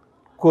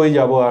 কই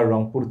যাব আর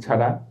রংপুর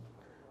ছাড়া?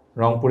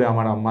 রংপুরে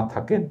আমার আম্মা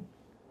থাকেন।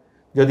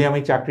 যদি আমি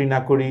চাকরি না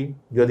করি,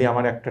 যদি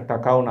আমার একটা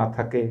টাকাও না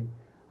থাকে,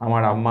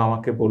 আমার আম্মা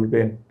আমাকে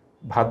বলবেন,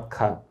 ভাত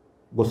খা,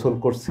 গোসল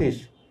করছিস?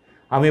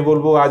 আমি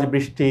বলবো, আজ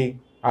বৃষ্টি,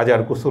 আজ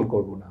আর গোসল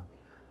করব না।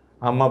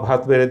 আম্মা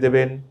ভাত বেড়ে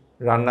দেবেন,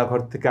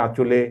 রান্নাঘর থেকে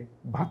আঁচলে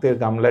ভাতের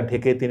গামলা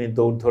ঢেকে তিনি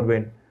দৌড়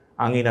ধরবেন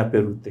আঙিনা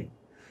পেরুতে।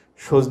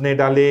 সজনে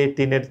ডালে,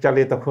 টিনের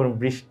চালে তখন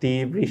বৃষ্টি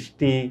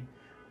বৃষ্টি,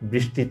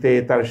 বৃষ্টিতে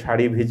তার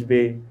শাড়ি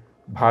ভিজবে,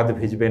 ভাত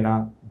ভিজবে না,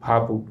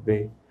 ভাপ উঠবে।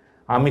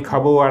 আমি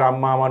খাবো আর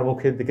আম্মা আমার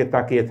মুখের দিকে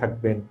তাকিয়ে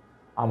থাকবেন,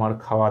 আমার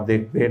খাওয়া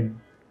দেখবেন।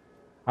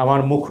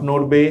 আমার মুখ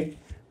নড়বে,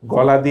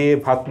 গলা দিয়ে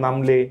ভাত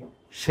নামলে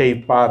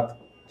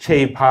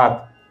সেই ভাত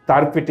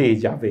তার পেটেই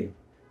যাবে,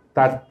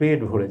 তার পেট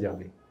ভরে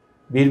যাবে।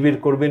 বিড়বিড়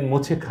করবেন,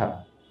 মুছে খা,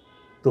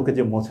 তোকে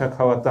যে মোছা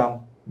খাওয়াতাম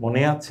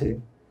মনে আছে?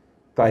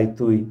 তাই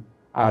তুই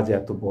আজ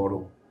এত বড়।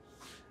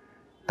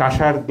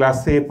 কাঁসার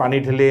গ্লাসে পানি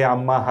ঢেলে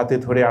আম্মা হাতে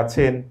ধরে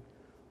আছেন।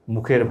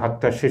 মুখের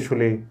ভাতটা শেষ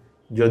হলে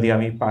যদি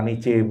আমি পানি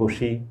চেয়ে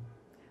বসি,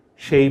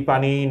 সেই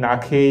পানি না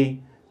খেয়েই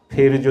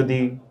ফের যদি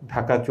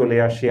ঢাকা চলে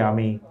আসে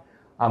আমি,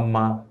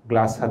 আম্মা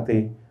গ্লাস হাতে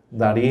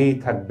দাঁড়িয়েই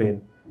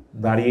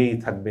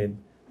থাকবেন,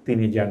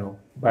 তিনি যেন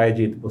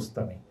বায়েজিদ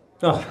বোস্তামি।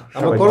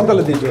 আমরা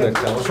করতালে দিই জোরে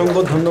একটা।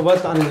 অসংখ্য ধন্যবাদ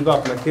আনিস ভাই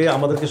আপনাকে,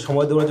 আমাদেরকে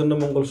সময় দেওয়ার জন্য।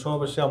 মঙ্গল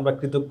সমাবেশে আমরা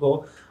কৃতজ্ঞ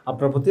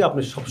আপনার প্রতি।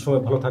 আপনি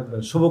সবসময় ভালো থাকবেন,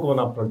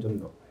 শুভকামনা আপনার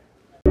জন্য।